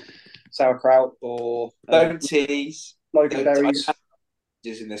sauerkraut or don't tease local berries.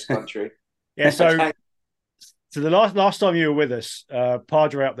 In this country. Yeah. So the last time you were with us,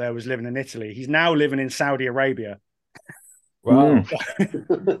 Padre up there was living in Italy. He's now living in Saudi Arabia. Wow.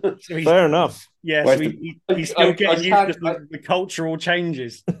 Fair enough. Yeah, so he's still getting used to the cultural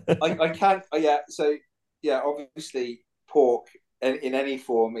changes. I can't. So obviously pork in any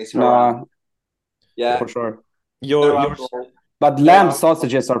form is haram. Yeah, for sure. But lamb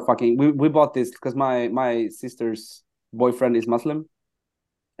sausages are fucking. We bought this because my sister's boyfriend is Muslim,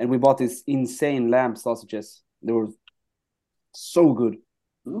 and we bought this insane lamb sausages. They were so good.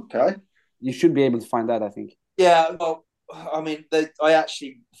 Okay, you should be able to find that, I think. Yeah, well, I mean,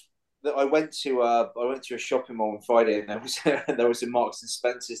 I went to a shopping mall on Friday, and there was a Marks and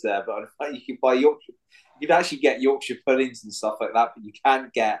Spencers there, but you can buy Yorkshire. You can actually get Yorkshire puddings and stuff like that, but you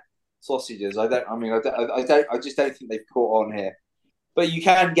can't get sausages. I just don't think they've caught on here. But you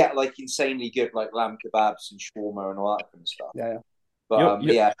can get like insanely good like lamb kebabs and shawarma and all that kind of stuff. Yeah.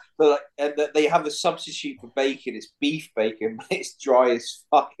 But they have a substitute for bacon. It's beef bacon, but it's dry as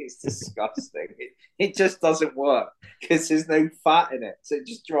fuck. It's disgusting. It just doesn't work because there's no fat in it, so it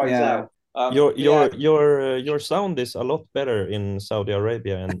just dries out. Your sound is a lot better in Saudi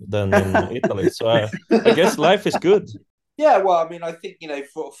Arabia than in Italy. So I guess life is good. Yeah, well, I mean, I think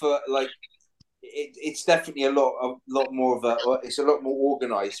for like. It's definitely a lot more it's a lot more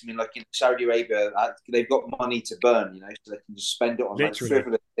organized. I mean, like in Saudi Arabia, they've got money to burn, so they can just spend it on like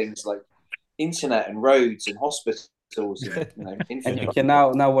frivolous things like internet and roads and hospitals. And, and you can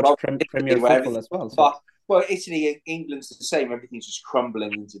now watch Premier Football as well. So. Well, Italy, England's the same. Everything's just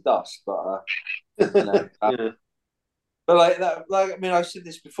crumbling into dust. But but like that, I mean, I've said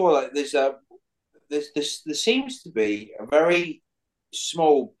this before. Like there seems to be a very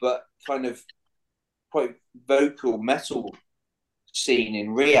small but kind of quite vocal metal scene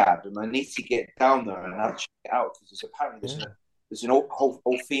in Riyadh, and I need to get down there and I'll check it out because apparently there's an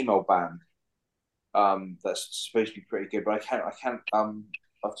all female band that's supposed to be pretty good, but I can't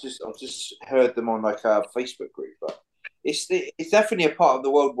I've just heard them on like a Facebook group, but it's definitely a part of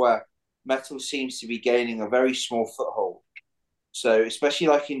the world where metal seems to be gaining a very small foothold. So especially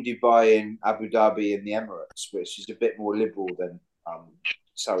like in Dubai and Abu Dhabi and the Emirates, which is a bit more liberal than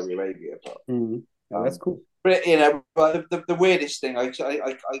Saudi Arabia, but. That's cool. But but the weirdest thing, I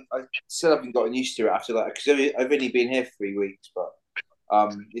still haven't gotten used to it after that because I've only been here 3 weeks. But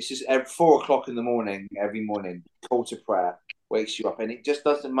it's just at 4 o'clock in the morning every morning, call to prayer wakes you up, and it just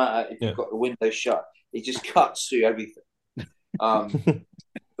doesn't matter if you've got the window shut. It just cuts through everything.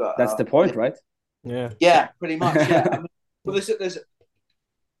 But, that's the point, right? Yeah, pretty much. Yeah. I mean, well, there's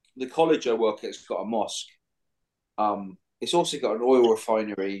the college I work at's got a mosque. It's also got an oil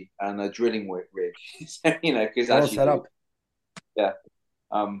refinery and a drilling rig, because all set up. Yeah,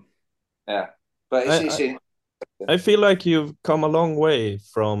 but I feel like you've come a long way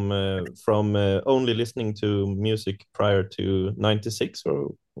from only listening to music prior to '96,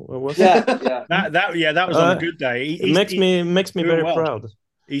 or what was it? That was on a good day. It makes me very proud.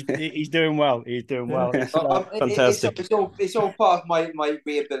 He's doing well. He's doing well. Fantastic. It's all part of my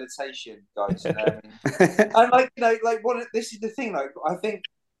rehabilitation, guys. And this is the thing. Like, I think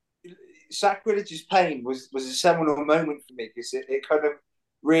Sacrilegious Pain was a seminal moment for me because it kind of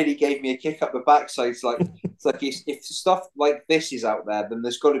really gave me a kick up the backside. It's like It's like if stuff like this is out there, then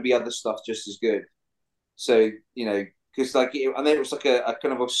there's got to be other stuff just as good. So because and then it was like a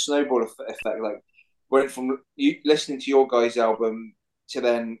kind of a snowball effect. Like went from you listening to your guys' album to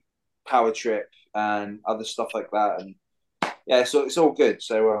then Power Trip and other stuff like that, and yeah, so it's all good.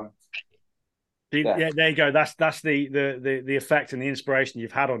 So yeah, there you go. That's the effect and the inspiration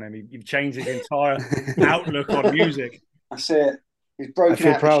you've had on him. You've changed his entire outlook on music. That's it. He's broken I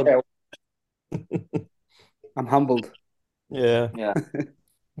feel out proud. the shell. I'm humbled. Yeah.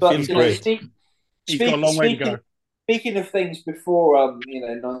 But Feels great. He's got a long way to go. Speaking of things before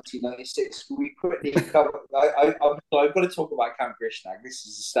 1996, we quickly cover. I've got to talk about Count Grishnag. This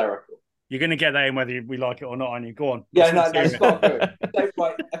is hysterical. You're going to get that in whether we like it or not, aren't you? Go on. Yeah, no, it's not good.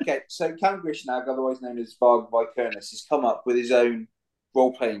 So Count Grishnag, otherwise known as Varg Vikernes, has come up with his own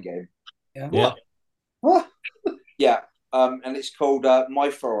role-playing game. Yeah. What? Yeah, and it's called My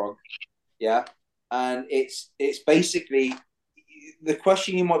Forog. Yeah, and it's basically the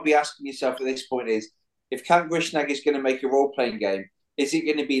question you might be asking yourself at this point is, if Count Grishnag is going to make a role-playing game, is it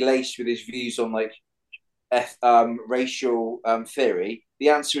going to be laced with his views on like racial theory? The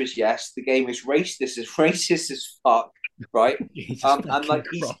answer is yes. The game is racist as fuck, right? And like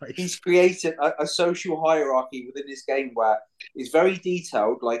he's created a social hierarchy within this game where it's very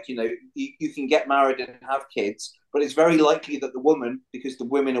detailed. Like you can get married and have kids, but it's very likely that the woman, because the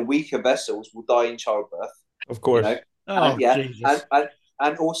women are weaker vessels, will die in childbirth. Of course. Jesus.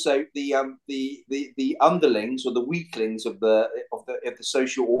 And also the underlings or the weaklings of the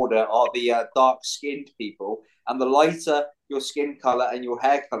social order are the dark-skinned people, and the lighter your skin color and your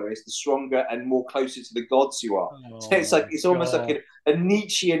hair color is, the stronger and more closer to the gods you are. So it's almost like a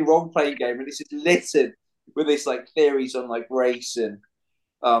Nietzschean role-playing game, and it's just littered with this like theories on like race and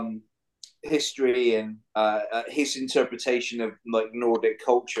history and his interpretation of like Nordic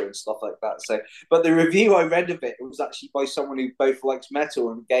culture and stuff like that. So, but the review I read of it was actually by someone who both likes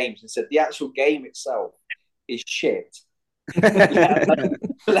metal and games, and said the actual game itself is shit.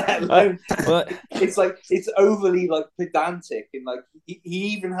 let alone it's like it's overly like pedantic, and like he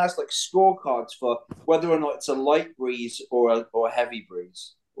even has like scorecards for whether or not it's a light breeze or a heavy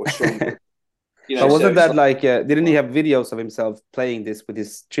breeze or strong breeze. But wasn't that like didn't he have videos of himself playing this with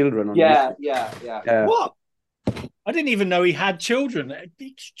his children on YouTube? Yeah. What? I didn't even know he had children.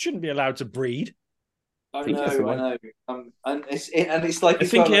 He shouldn't be allowed to breed. I know. And it's like I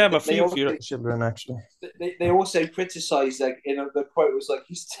think you have a few children actually. They also criticise like the quote was like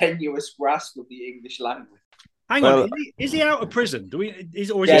his tenuous grasp of the English language. Hang on, is he out of prison? He's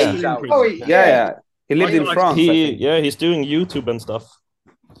he's out. Yeah. He lived in France. He's doing YouTube and stuff.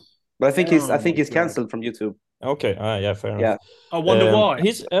 But I think he's cancelled from YouTube. Okay, yeah, fair enough. Yeah. I wonder why.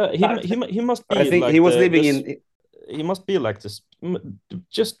 He's he must be. I think like he was living in. He must be like this,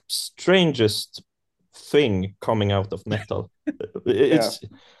 just strangest thing coming out of metal. It's.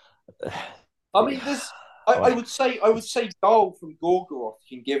 I mean, I would say Dahl from Gorgoroth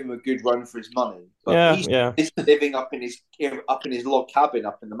can give him a good run for his money. But he's living up in his log cabin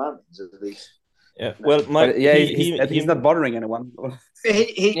up in the mountains at least. Yeah, well, he's not bothering anyone.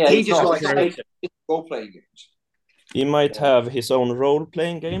 He just likes role-playing games. He might have his own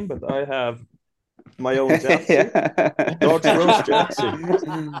role-playing game, but I have my own Jatsi. Dodge Rose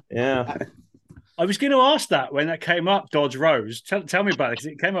Jatsi. Yeah. I was going to ask that when that came up, Dodge Rose. Tell me about it, because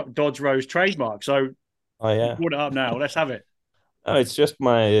it came up Dodge Rose trademark. So, put it up now. Let's have it. It's just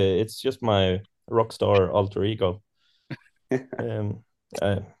my Rockstar alter ego.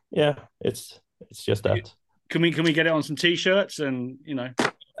 It's just that. Can we get it on some t-shirts and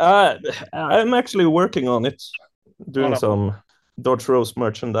I'm actually working on it, doing some Dodge Rose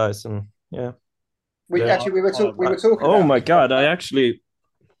merchandise, and we were talking. Oh my god! I actually,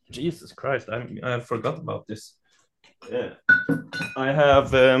 Jesus Christ! I forgot about this. Yeah, I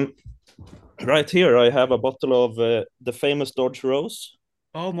have right here. I have a bottle of the famous Dodge Rose.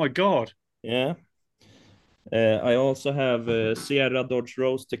 Oh my god! Yeah. I also have Sierra Dodge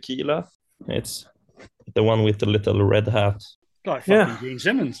Rose tequila. It's the one with the little red hat. Like fucking Gene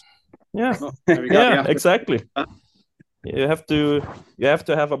Simmons. Yeah. Oh, there we go. Yeah, exactly. You have to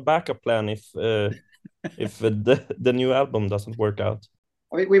have a backup plan if the new album doesn't work out.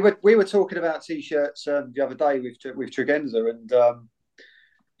 I mean, we were talking about t-shirts the other day with Tregenza, and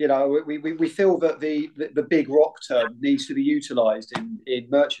we feel that the big rock term needs to be utilised in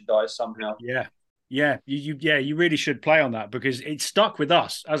merchandise somehow. Yeah, you really should play on that, because it's stuck with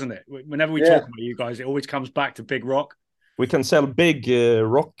us, hasn't it? Whenever we talk about you guys, it always comes back to big rock. We can sell big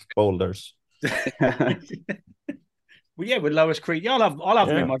rock boulders. Well, yeah, with Lois Creek. Yeah, I'll have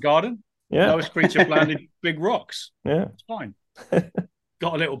them in my garden. Yeah, Lois Creature planted big rocks. Yeah, it's fine.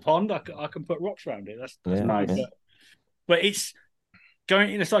 got a little pond. I can put rocks around it. That's nice. But it's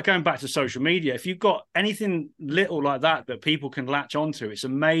like going back to social media. If you've got anything little like that people can latch onto, it's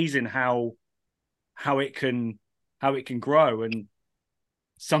amazing how it can grow. And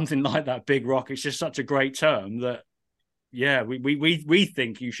something like that big rock, it's just such a great term that we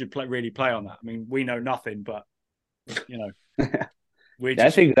think you should really play on that. I mean, we know nothing, but we've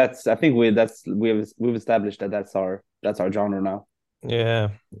established that that's our genre now. Yeah,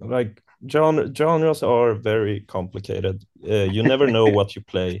 like genres are very complicated. You never know what you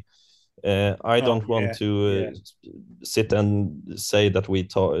play. I don't want to sit and say that we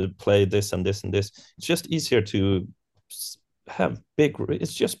play this and this and this. It's just easier to have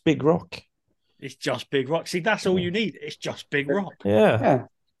it's just big rock. It's just big rock. See, that's all you need. It's just big rock. Yeah.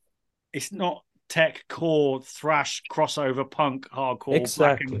 It's not tech, core, thrash, crossover, punk, hardcore.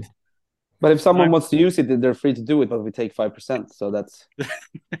 Exactly. But if someone wants to use it, they're free to do it, but we take 5%. So that's...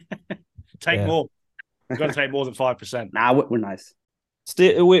 more. We've got to take more than 5%. Nah, we're nice.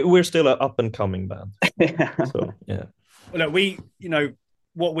 We're still an up-and-coming band. So, yeah. Well, look,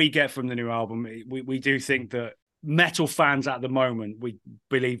 what we get from the new album, we do think that metal fans at the moment, we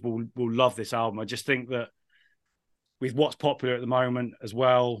believe will love this album. I just think that with what's popular at the moment as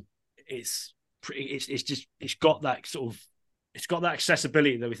well, it's got that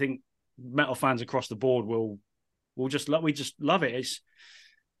accessibility that we think metal fans across the board will just love. We just love it.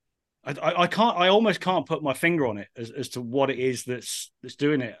 I almost can't put my finger on it as to what it is that's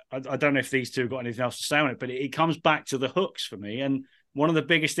doing it. I don't know if these two have got anything else to say on it, but it comes back to the hooks for me. And one of the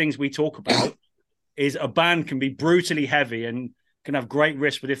biggest things we talk about is a band can be brutally heavy and can have great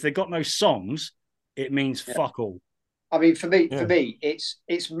riffs, but if they've got no songs, it means fuck all. I mean, for me,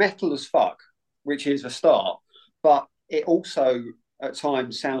 it's metal as fuck, which is a start, but it also at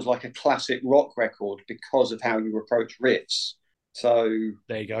times sounds like a classic rock record because of how you approach riffs. So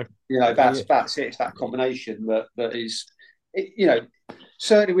there you go. That's it. It's that combination that is,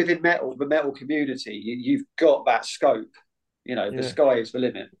 certainly within the metal community, you've got that scope. The sky is the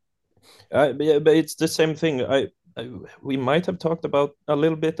limit. But it's the same thing. We might have talked about a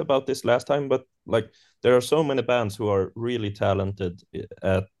little bit about this last time, but like there are so many bands who are really talented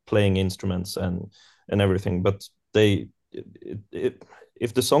at playing instruments and everything, but if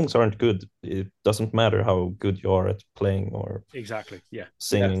the songs aren't good, it doesn't matter how good you are at playing or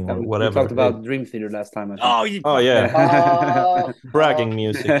singing or whatever. We talked about Dream Theater last time. Bragging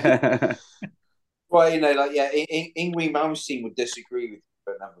music. Well, Yngwie Malmsteen would disagree with you,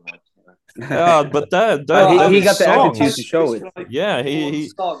 but never mind. But he got the attitude to show it.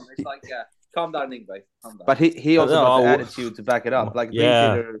 It's like, calm down, Yngwie. Calm down. But he also got the attitude to back it up. Like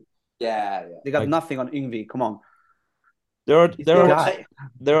Dream Theater, they got nothing on Yngwie. Come on.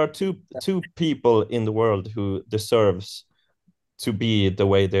 There are two people in the world who deserves to be the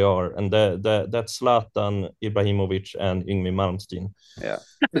way they are, and that's Zlatan Ibrahimovic and Yngwie Malmsteen. Yeah.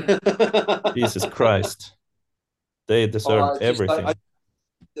 Jesus Christ, they deserve everything.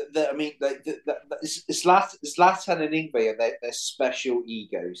 Zlatan and Yngwie, they're special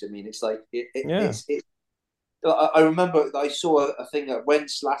egos. I mean, it's like I remember I saw a thing that when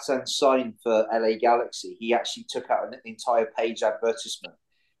Zlatan signed for LA Galaxy, he actually took out an entire page advertisement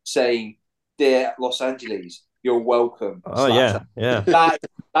saying, "Dear Los Angeles, you're welcome." Oh, Zlatan. yeah.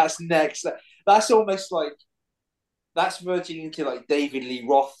 That's next. That's almost like that's merging into like David Lee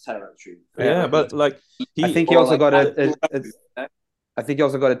Roth territory. Yeah, but like I think he also got I think he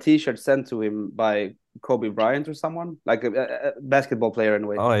also got a T-shirt sent to him by Kobe Bryant or someone, like a basketball player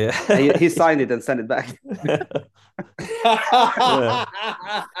anyway. Oh yeah, he signed it and sent it back.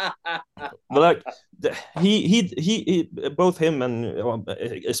 But like he both him and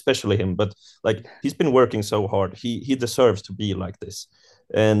especially him, but like he's been working so hard. He deserves to be like this,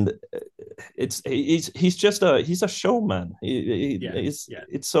 and he's just a showman.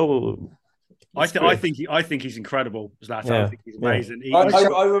 It's so. I think he's incredible, Zlatan. I think he's amazing.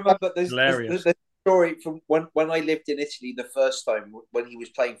 I remember there's a story from when I lived in Italy the first time when he was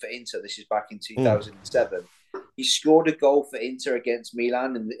playing for Inter. This is back in 2007. He scored a goal for Inter against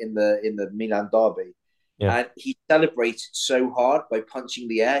Milan in the Milan derby, and he celebrated so hard by punching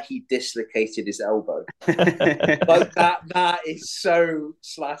the air he dislocated his elbow. Like that is so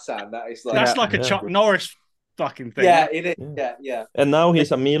Zlatan. That is like that's like a Chuck Norris fucking thing. Yeah, it is. Yeah. And now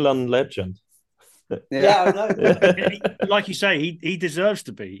he's a Milan legend. I know. Like you say, he deserves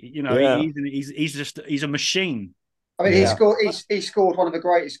to be. He's a machine. I mean, he scored one of the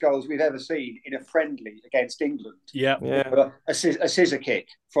greatest goals we've ever seen in a friendly against England. Yeah. A scissor kick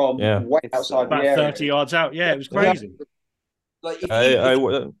from way outside about the area. 30 yards out. Yeah, it was crazy. Like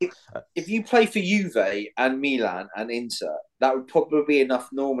if you play for Juve and Milan and Inter, that would probably be enough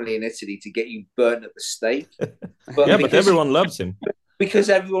normally in Italy to get you burnt at the stake. But everyone loves him because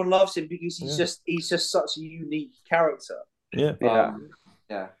everyone loves him because he's just such a unique character. Yeah.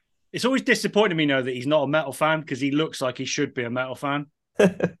 Yeah. It's always disappointing me, that he's not a metal fan because he looks like he should be a metal fan.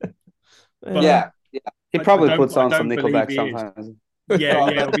 Yeah. He probably puts on some Nickelback sometimes.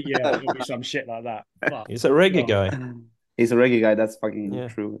 It'll be some shit like that. But, he's a reggae guy. He's a reggae guy. That's fucking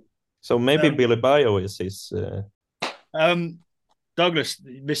true. So maybe Billy Bio is his. Douglas,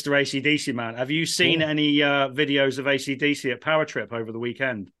 Mr. AC/DC man, have you seen any videos of AC/DC at Power Trip over the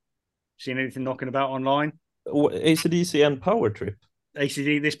weekend? Seen anything knocking about online? AC/DC and Power Trip.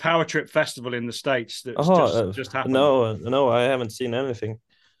 this Power Trip festival in the States that's just happened. No, I haven't seen anything.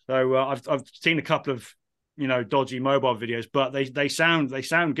 So I've seen a couple of dodgy mobile videos, but they sound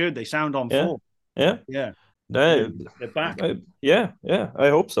good. They sound on form. Yeah. They're back. I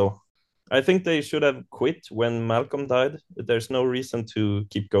hope so. I think they should have quit when Malcolm died. There's no reason to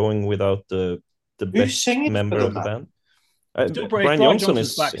keep going without the best member of the band. Brian Johnson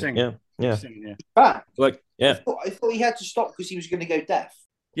is back singing. Yeah. Back. I thought he had to stop because he was going to go deaf.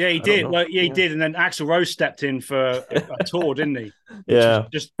 Yeah, he did. He did, and then Axl Rose stepped in for a tour, didn't he? Yeah,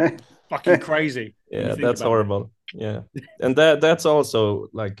 just fucking crazy. Yeah, that's horrible. Yeah, and that's also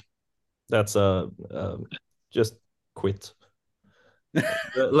that's just quit.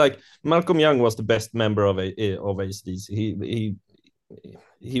 Malcolm Young was the best member of AC/DC.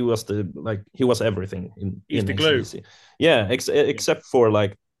 He was he was everything in the glue. AC/DC. Yeah, except for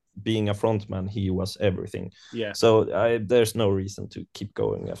being a frontman, he was everything. Yeah. So there's no reason to keep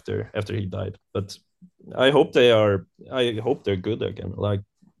going after he died. But I hope they're good again.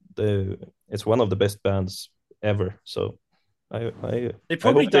 It's one of the best bands ever. So they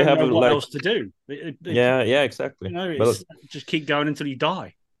probably don't know what else to do. Yeah, exactly. Just keep going until you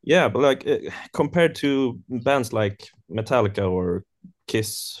die. Yeah, but compared to bands like Metallica or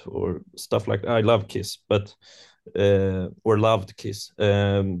Kiss or stuff like that, I love Kiss, but or loved Kiss.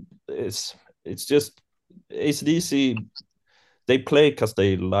 It's just AC/DC. They play because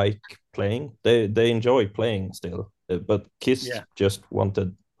they like playing. They enjoy playing still, but Kiss just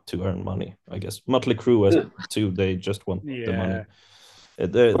wanted to earn money, I guess. Mötley Crüe too. They just want the money.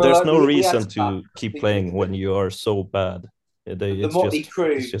 There's no reason to keep playing when you are so bad.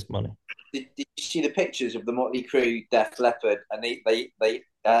 It's just money. Did you see the pictures of the Mötley Crüe, Def Leppard, and they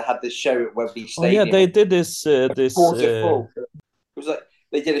had this show at Wembley Stadium? Oh yeah, they did this. It was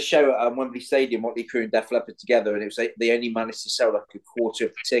they did a show at Wembley Stadium, Mötley Crüe and Def Leppard together, and it was they only managed to sell a quarter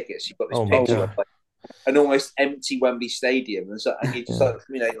of the tickets. You've got this picture of an almost empty Wembley Stadium, and you just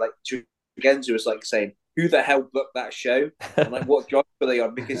Tregenza was saying, "Who the hell booked that show? And what job were they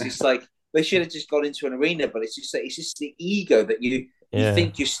on?" Because it's they should have just gone into an arena, but it's just the ego that you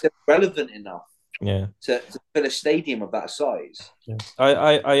think you're still relevant enough to fill a stadium of that size. Yeah.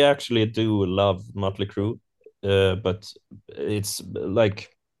 I actually do love Mötley Crüe, but it's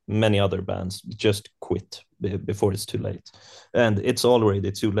like many other bands, just quit before it's too late, and it's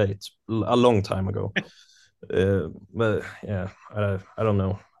already too late a long time ago. But yeah, I don't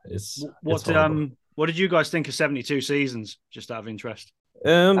know. It's what did you guys think of 72 Seasons? Just out of interest.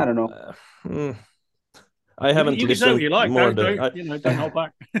 I don't know. I haven't you listened you like. more. Don't hold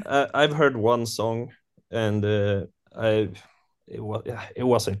back. I've heard one song, and it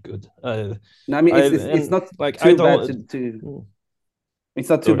wasn't good. No, I mean it's not too bad to. It's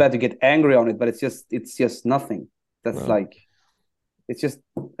not too bad to get angry on it, but it's just nothing. That's it's just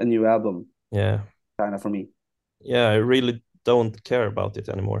a new album. Yeah, kind of for me. Yeah, I really don't care about it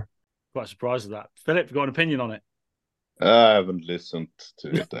anymore. Quite surprised at that. Philip, you got an opinion on it? I haven't listened to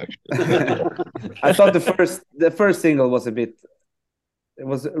it actually. I thought the first single was it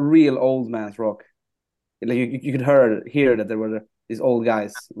was real old man's rock. You could hear that there were these old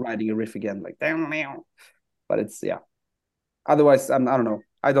guys riding a riff again, but it's Otherwise, I don't know.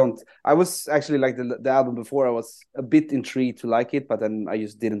 I was actually the album before. I was a bit intrigued to like it, but then I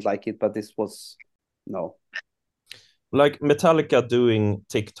just didn't like it. But this was no. Metallica doing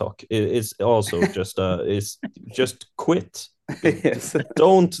TikTok is also just quit. Yes.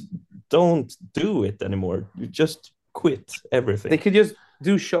 Don't do it anymore. You just quit everything. They could just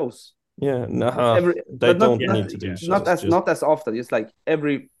do shows. Yeah, they don't need to do shows. Not as often. Just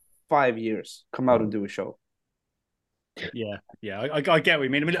every 5 years, come out and do a show. Yeah. I get what you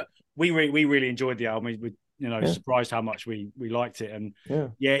mean. I mean, look, we really enjoyed the album. We surprised how much we liked it, and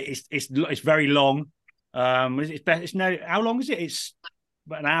it's very long. It's now, how long is it? It's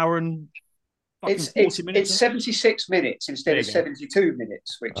about an hour and 40 minutes. It's 76 minutes instead of 72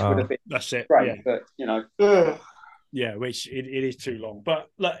 minutes, which would have been that's it. Great, but Yeah, which it is too long. But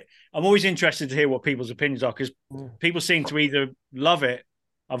like, I'm always interested to hear what people's opinions are, because people seem to either love it.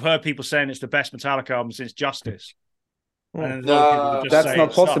 I've heard people saying it's the best Metallica album since Justice. And a lot of people just That's say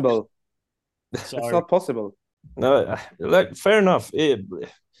not it sucks. possible. So, It's not possible. No, like fair enough.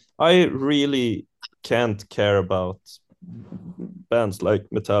 I really can't care about bands like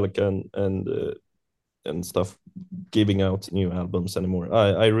Metallica and stuff giving out new albums anymore.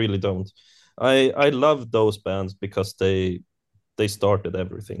 I really don't. I love those bands because they started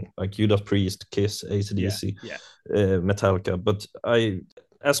everything, like Judas Priest, Kiss, AC/DC, Metallica. But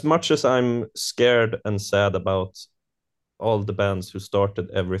as much as I'm scared and sad about all the bands who started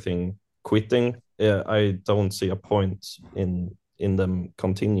everything quitting, I don't see a point in them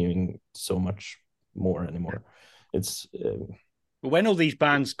continuing so much more anymore. It's but when all these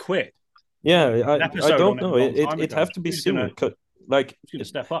bands quit, I don't know. It have to be soon. Like, who's gonna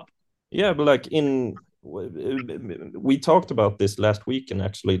step up? Yeah, but like we talked about this last week, and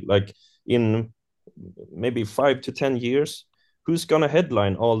actually, like in maybe 5 to 10 years, who's gonna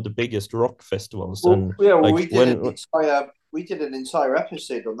headline all the biggest rock festivals? Well, yeah, well, like, we did an entire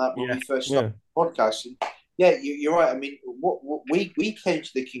episode on that when we first started the podcast. And yeah, you're right. I mean, what we came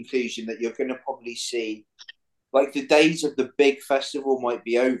to the conclusion that you're going to probably see, like, the days of the big festival might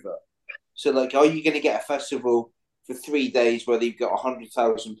be over. So, like, are you going to get a festival for 3 days where you've got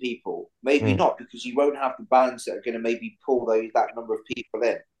 100,000 people? Maybe not, because you won't have the bands that are going to maybe pull that number of people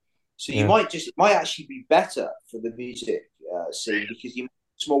in. So you might actually be better for the music scene, because you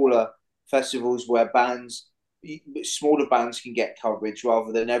smaller festivals where smaller bands can get coverage,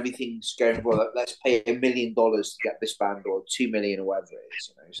 rather than everything's going, well, let's pay $1 million to get this band, or 2 million, or whatever it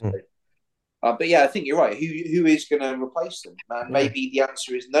is. So, but yeah, I think you're right. Who is going to replace them? And maybe the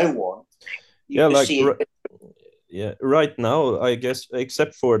answer is no one. Right now, I guess,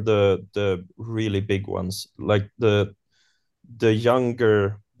 except for the really big ones, like the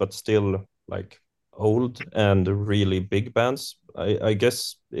younger but still like old and really big bands, I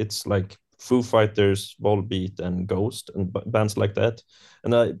guess it's like Foo Fighters, Volbeat, and Ghost, and bands like that.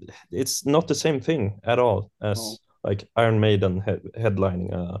 And it's not the same thing at all as like Iron Maiden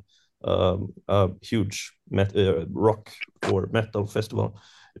headlining a huge rock or metal festival.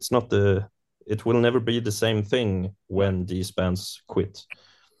 It will never be the same thing when these bands quit.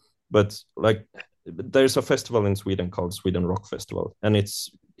 But like, there's a festival in Sweden called Sweden Rock Festival, and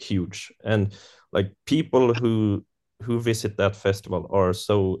it's huge. And like, people who visit that festival are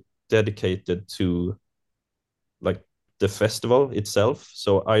so dedicated to like the festival itself.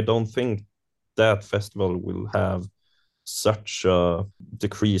 So I don't think that festival will have such a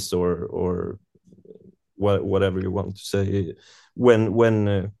decrease or whatever you want to say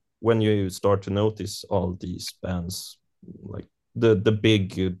when you start to notice all these bands, like the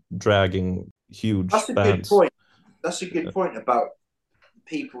big dragging huge bands. Good point. That's a good point about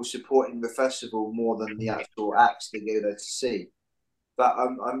people supporting the festival more than the actual acts they go there to see. But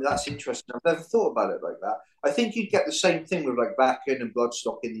that's interesting. I've never thought about it like that. I think you'd get the same thing with like Wacken and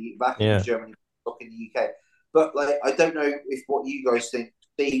Bloodstock in Germany, Bloodstock in the UK. But like, I don't know if what you guys think,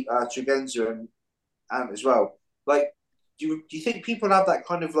 Tregenza and Ant as well. Like, do you think people have that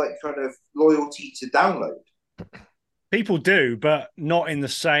kind of loyalty to Download? People do, but not on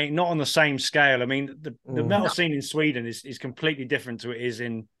the same scale. I mean, the metal scene in Sweden is completely different to it is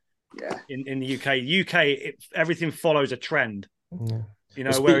in the UK. Everything follows a trend.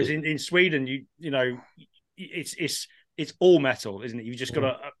 Yeah. Whereas in Sweden, it's all metal, isn't it? You've just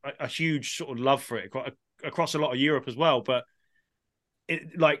got a huge sort of love for it across a lot of Europe as well. But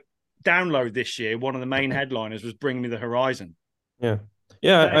like Download this year, one of the main headliners was Bring Me the Horizon. I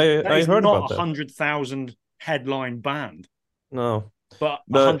heard about that. 100,000 headline band. No, but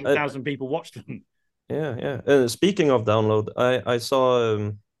 100,000 people watched them. Yeah. Speaking of Download, I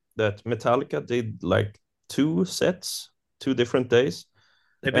saw that Metallica did like 2 sets, 2 different days.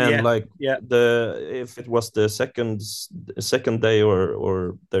 If it was the second day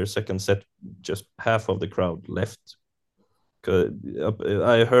or their second set, just half of the crowd left.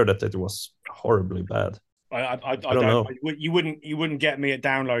 I heard that it was horribly bad. I don't know. You wouldn't get me at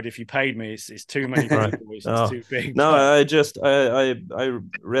Download if you paid me. It's too many people. It's too big. No, I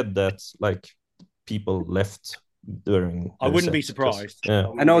read that like people left during. I wouldn't be surprised.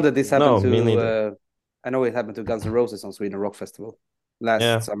 I know that this happened to. I know it happened to Guns N' Roses on Sweden Rock Festival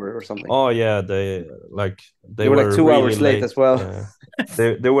last summer or something. Oh yeah, they were like 2 hours late as well.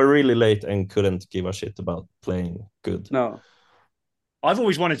 They were really late and couldn't give a shit about playing good. No. I've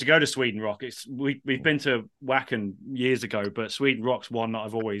always wanted to go to Sweden Rock. We've been to Wacken years ago, but Sweden Rock's one that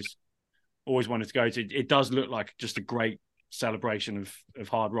I've always wanted to go to. It does look like just a great celebration of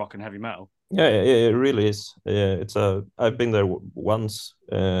hard rock and heavy metal. Yeah, it really is. I've been there once.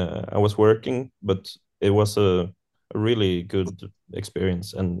 I was working, but it was a really good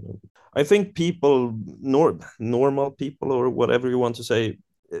experience. And I think people, normal people, or whatever you want to say,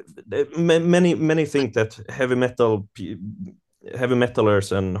 many think that heavy metalers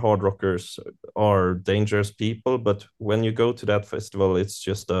and hard rockers are dangerous people, but when you go to that festival, it's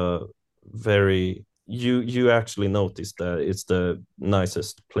just a very you actually notice that it's the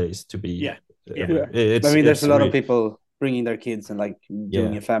nicest place to be. Yeah. Yeah. It's, I mean, there's a lot of really, people bringing their kids and like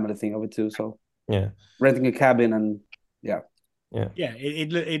doing Yeah. a family thing of it too. So yeah, renting a cabin and Yeah,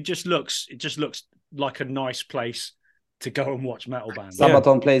 it just looks like a nice place to go and watch metal bands.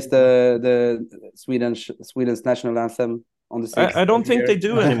 Sabaton plays the Sweden's national anthem on the 6th. I don't every think year. they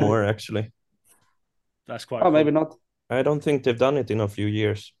do anymore. Actually, That's quite Oh, cool. maybe not. I don't think they've done it in a few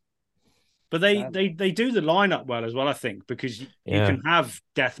years. But they do the lineup well as well, I think, because you can have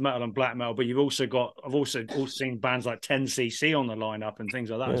death metal and black metal, but you've also got I've also seen bands like 10cc on the lineup and things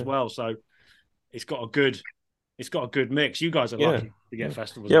like that as well. So it's got a good mix. You guys are lucky to get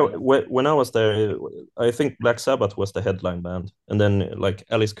festivals. Yeah, when I was there, I think Black Sabbath was the headline band, and then like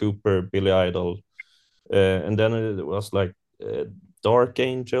Alice Cooper, Billy Idol, and then it was like Dark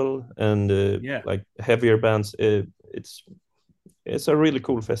Angel and like heavier bands. It's a really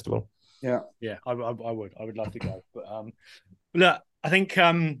cool festival. Yeah, I would love to go, but look, I think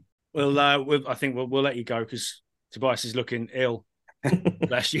we'll let you go because Tobias is looking ill.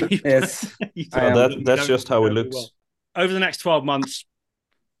 Bless you. Yes, that's just how it looks. Well. Over the next 12 months,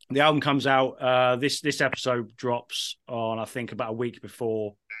 the album comes out. This episode drops on, I think, about a week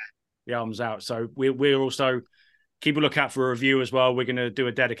before the album's out. So we're also keep a lookout for a review as well. We're going to do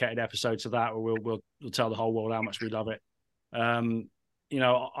a dedicated episode to that, where we'll tell the whole world how much we love it.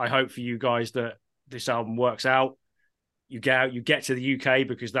 I hope for you guys that this album works out. You get to the UK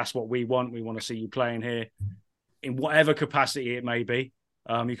because that's what we want. We want to see you playing here in whatever capacity it may be.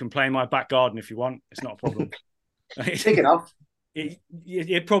 You can play in my back garden if you want. It's not a problem. Big enough. We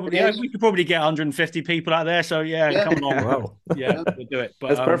could probably get 150 people out there. So come along. Wow. Yeah, we'll do it. But,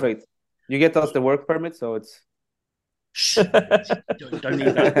 that's perfect. You get us the work permit, so it's. Don't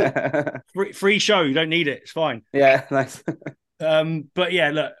need that. Free show. You don't need it. It's fine. Yeah, nice. But yeah,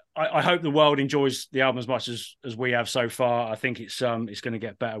 look, I hope the world enjoys the album as much as we have so far. I think it's going to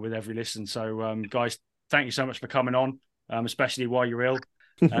get better with every listen. So, guys, thank you so much for coming on, especially while you're ill.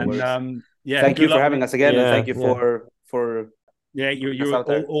 And thank you for having us again, and thank you for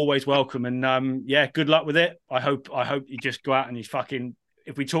you're always welcome. And good luck with it. I hope you just go out and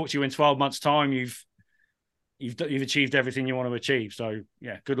if we talk to you in 12 months' time, you've achieved everything you want to achieve. So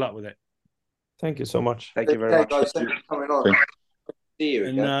good luck with it. Thank you so much. Thank you very much. Guys, thanks for coming on. See you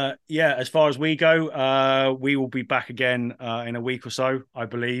again. And as far as we go, we will be back again in a week or so, I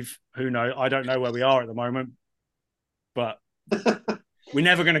believe. Who knows? I don't know where we are at the moment, but we're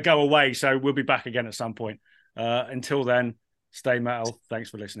never going to go away. So we'll be back again at some point. Until then, stay metal. Thanks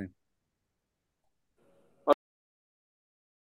for listening.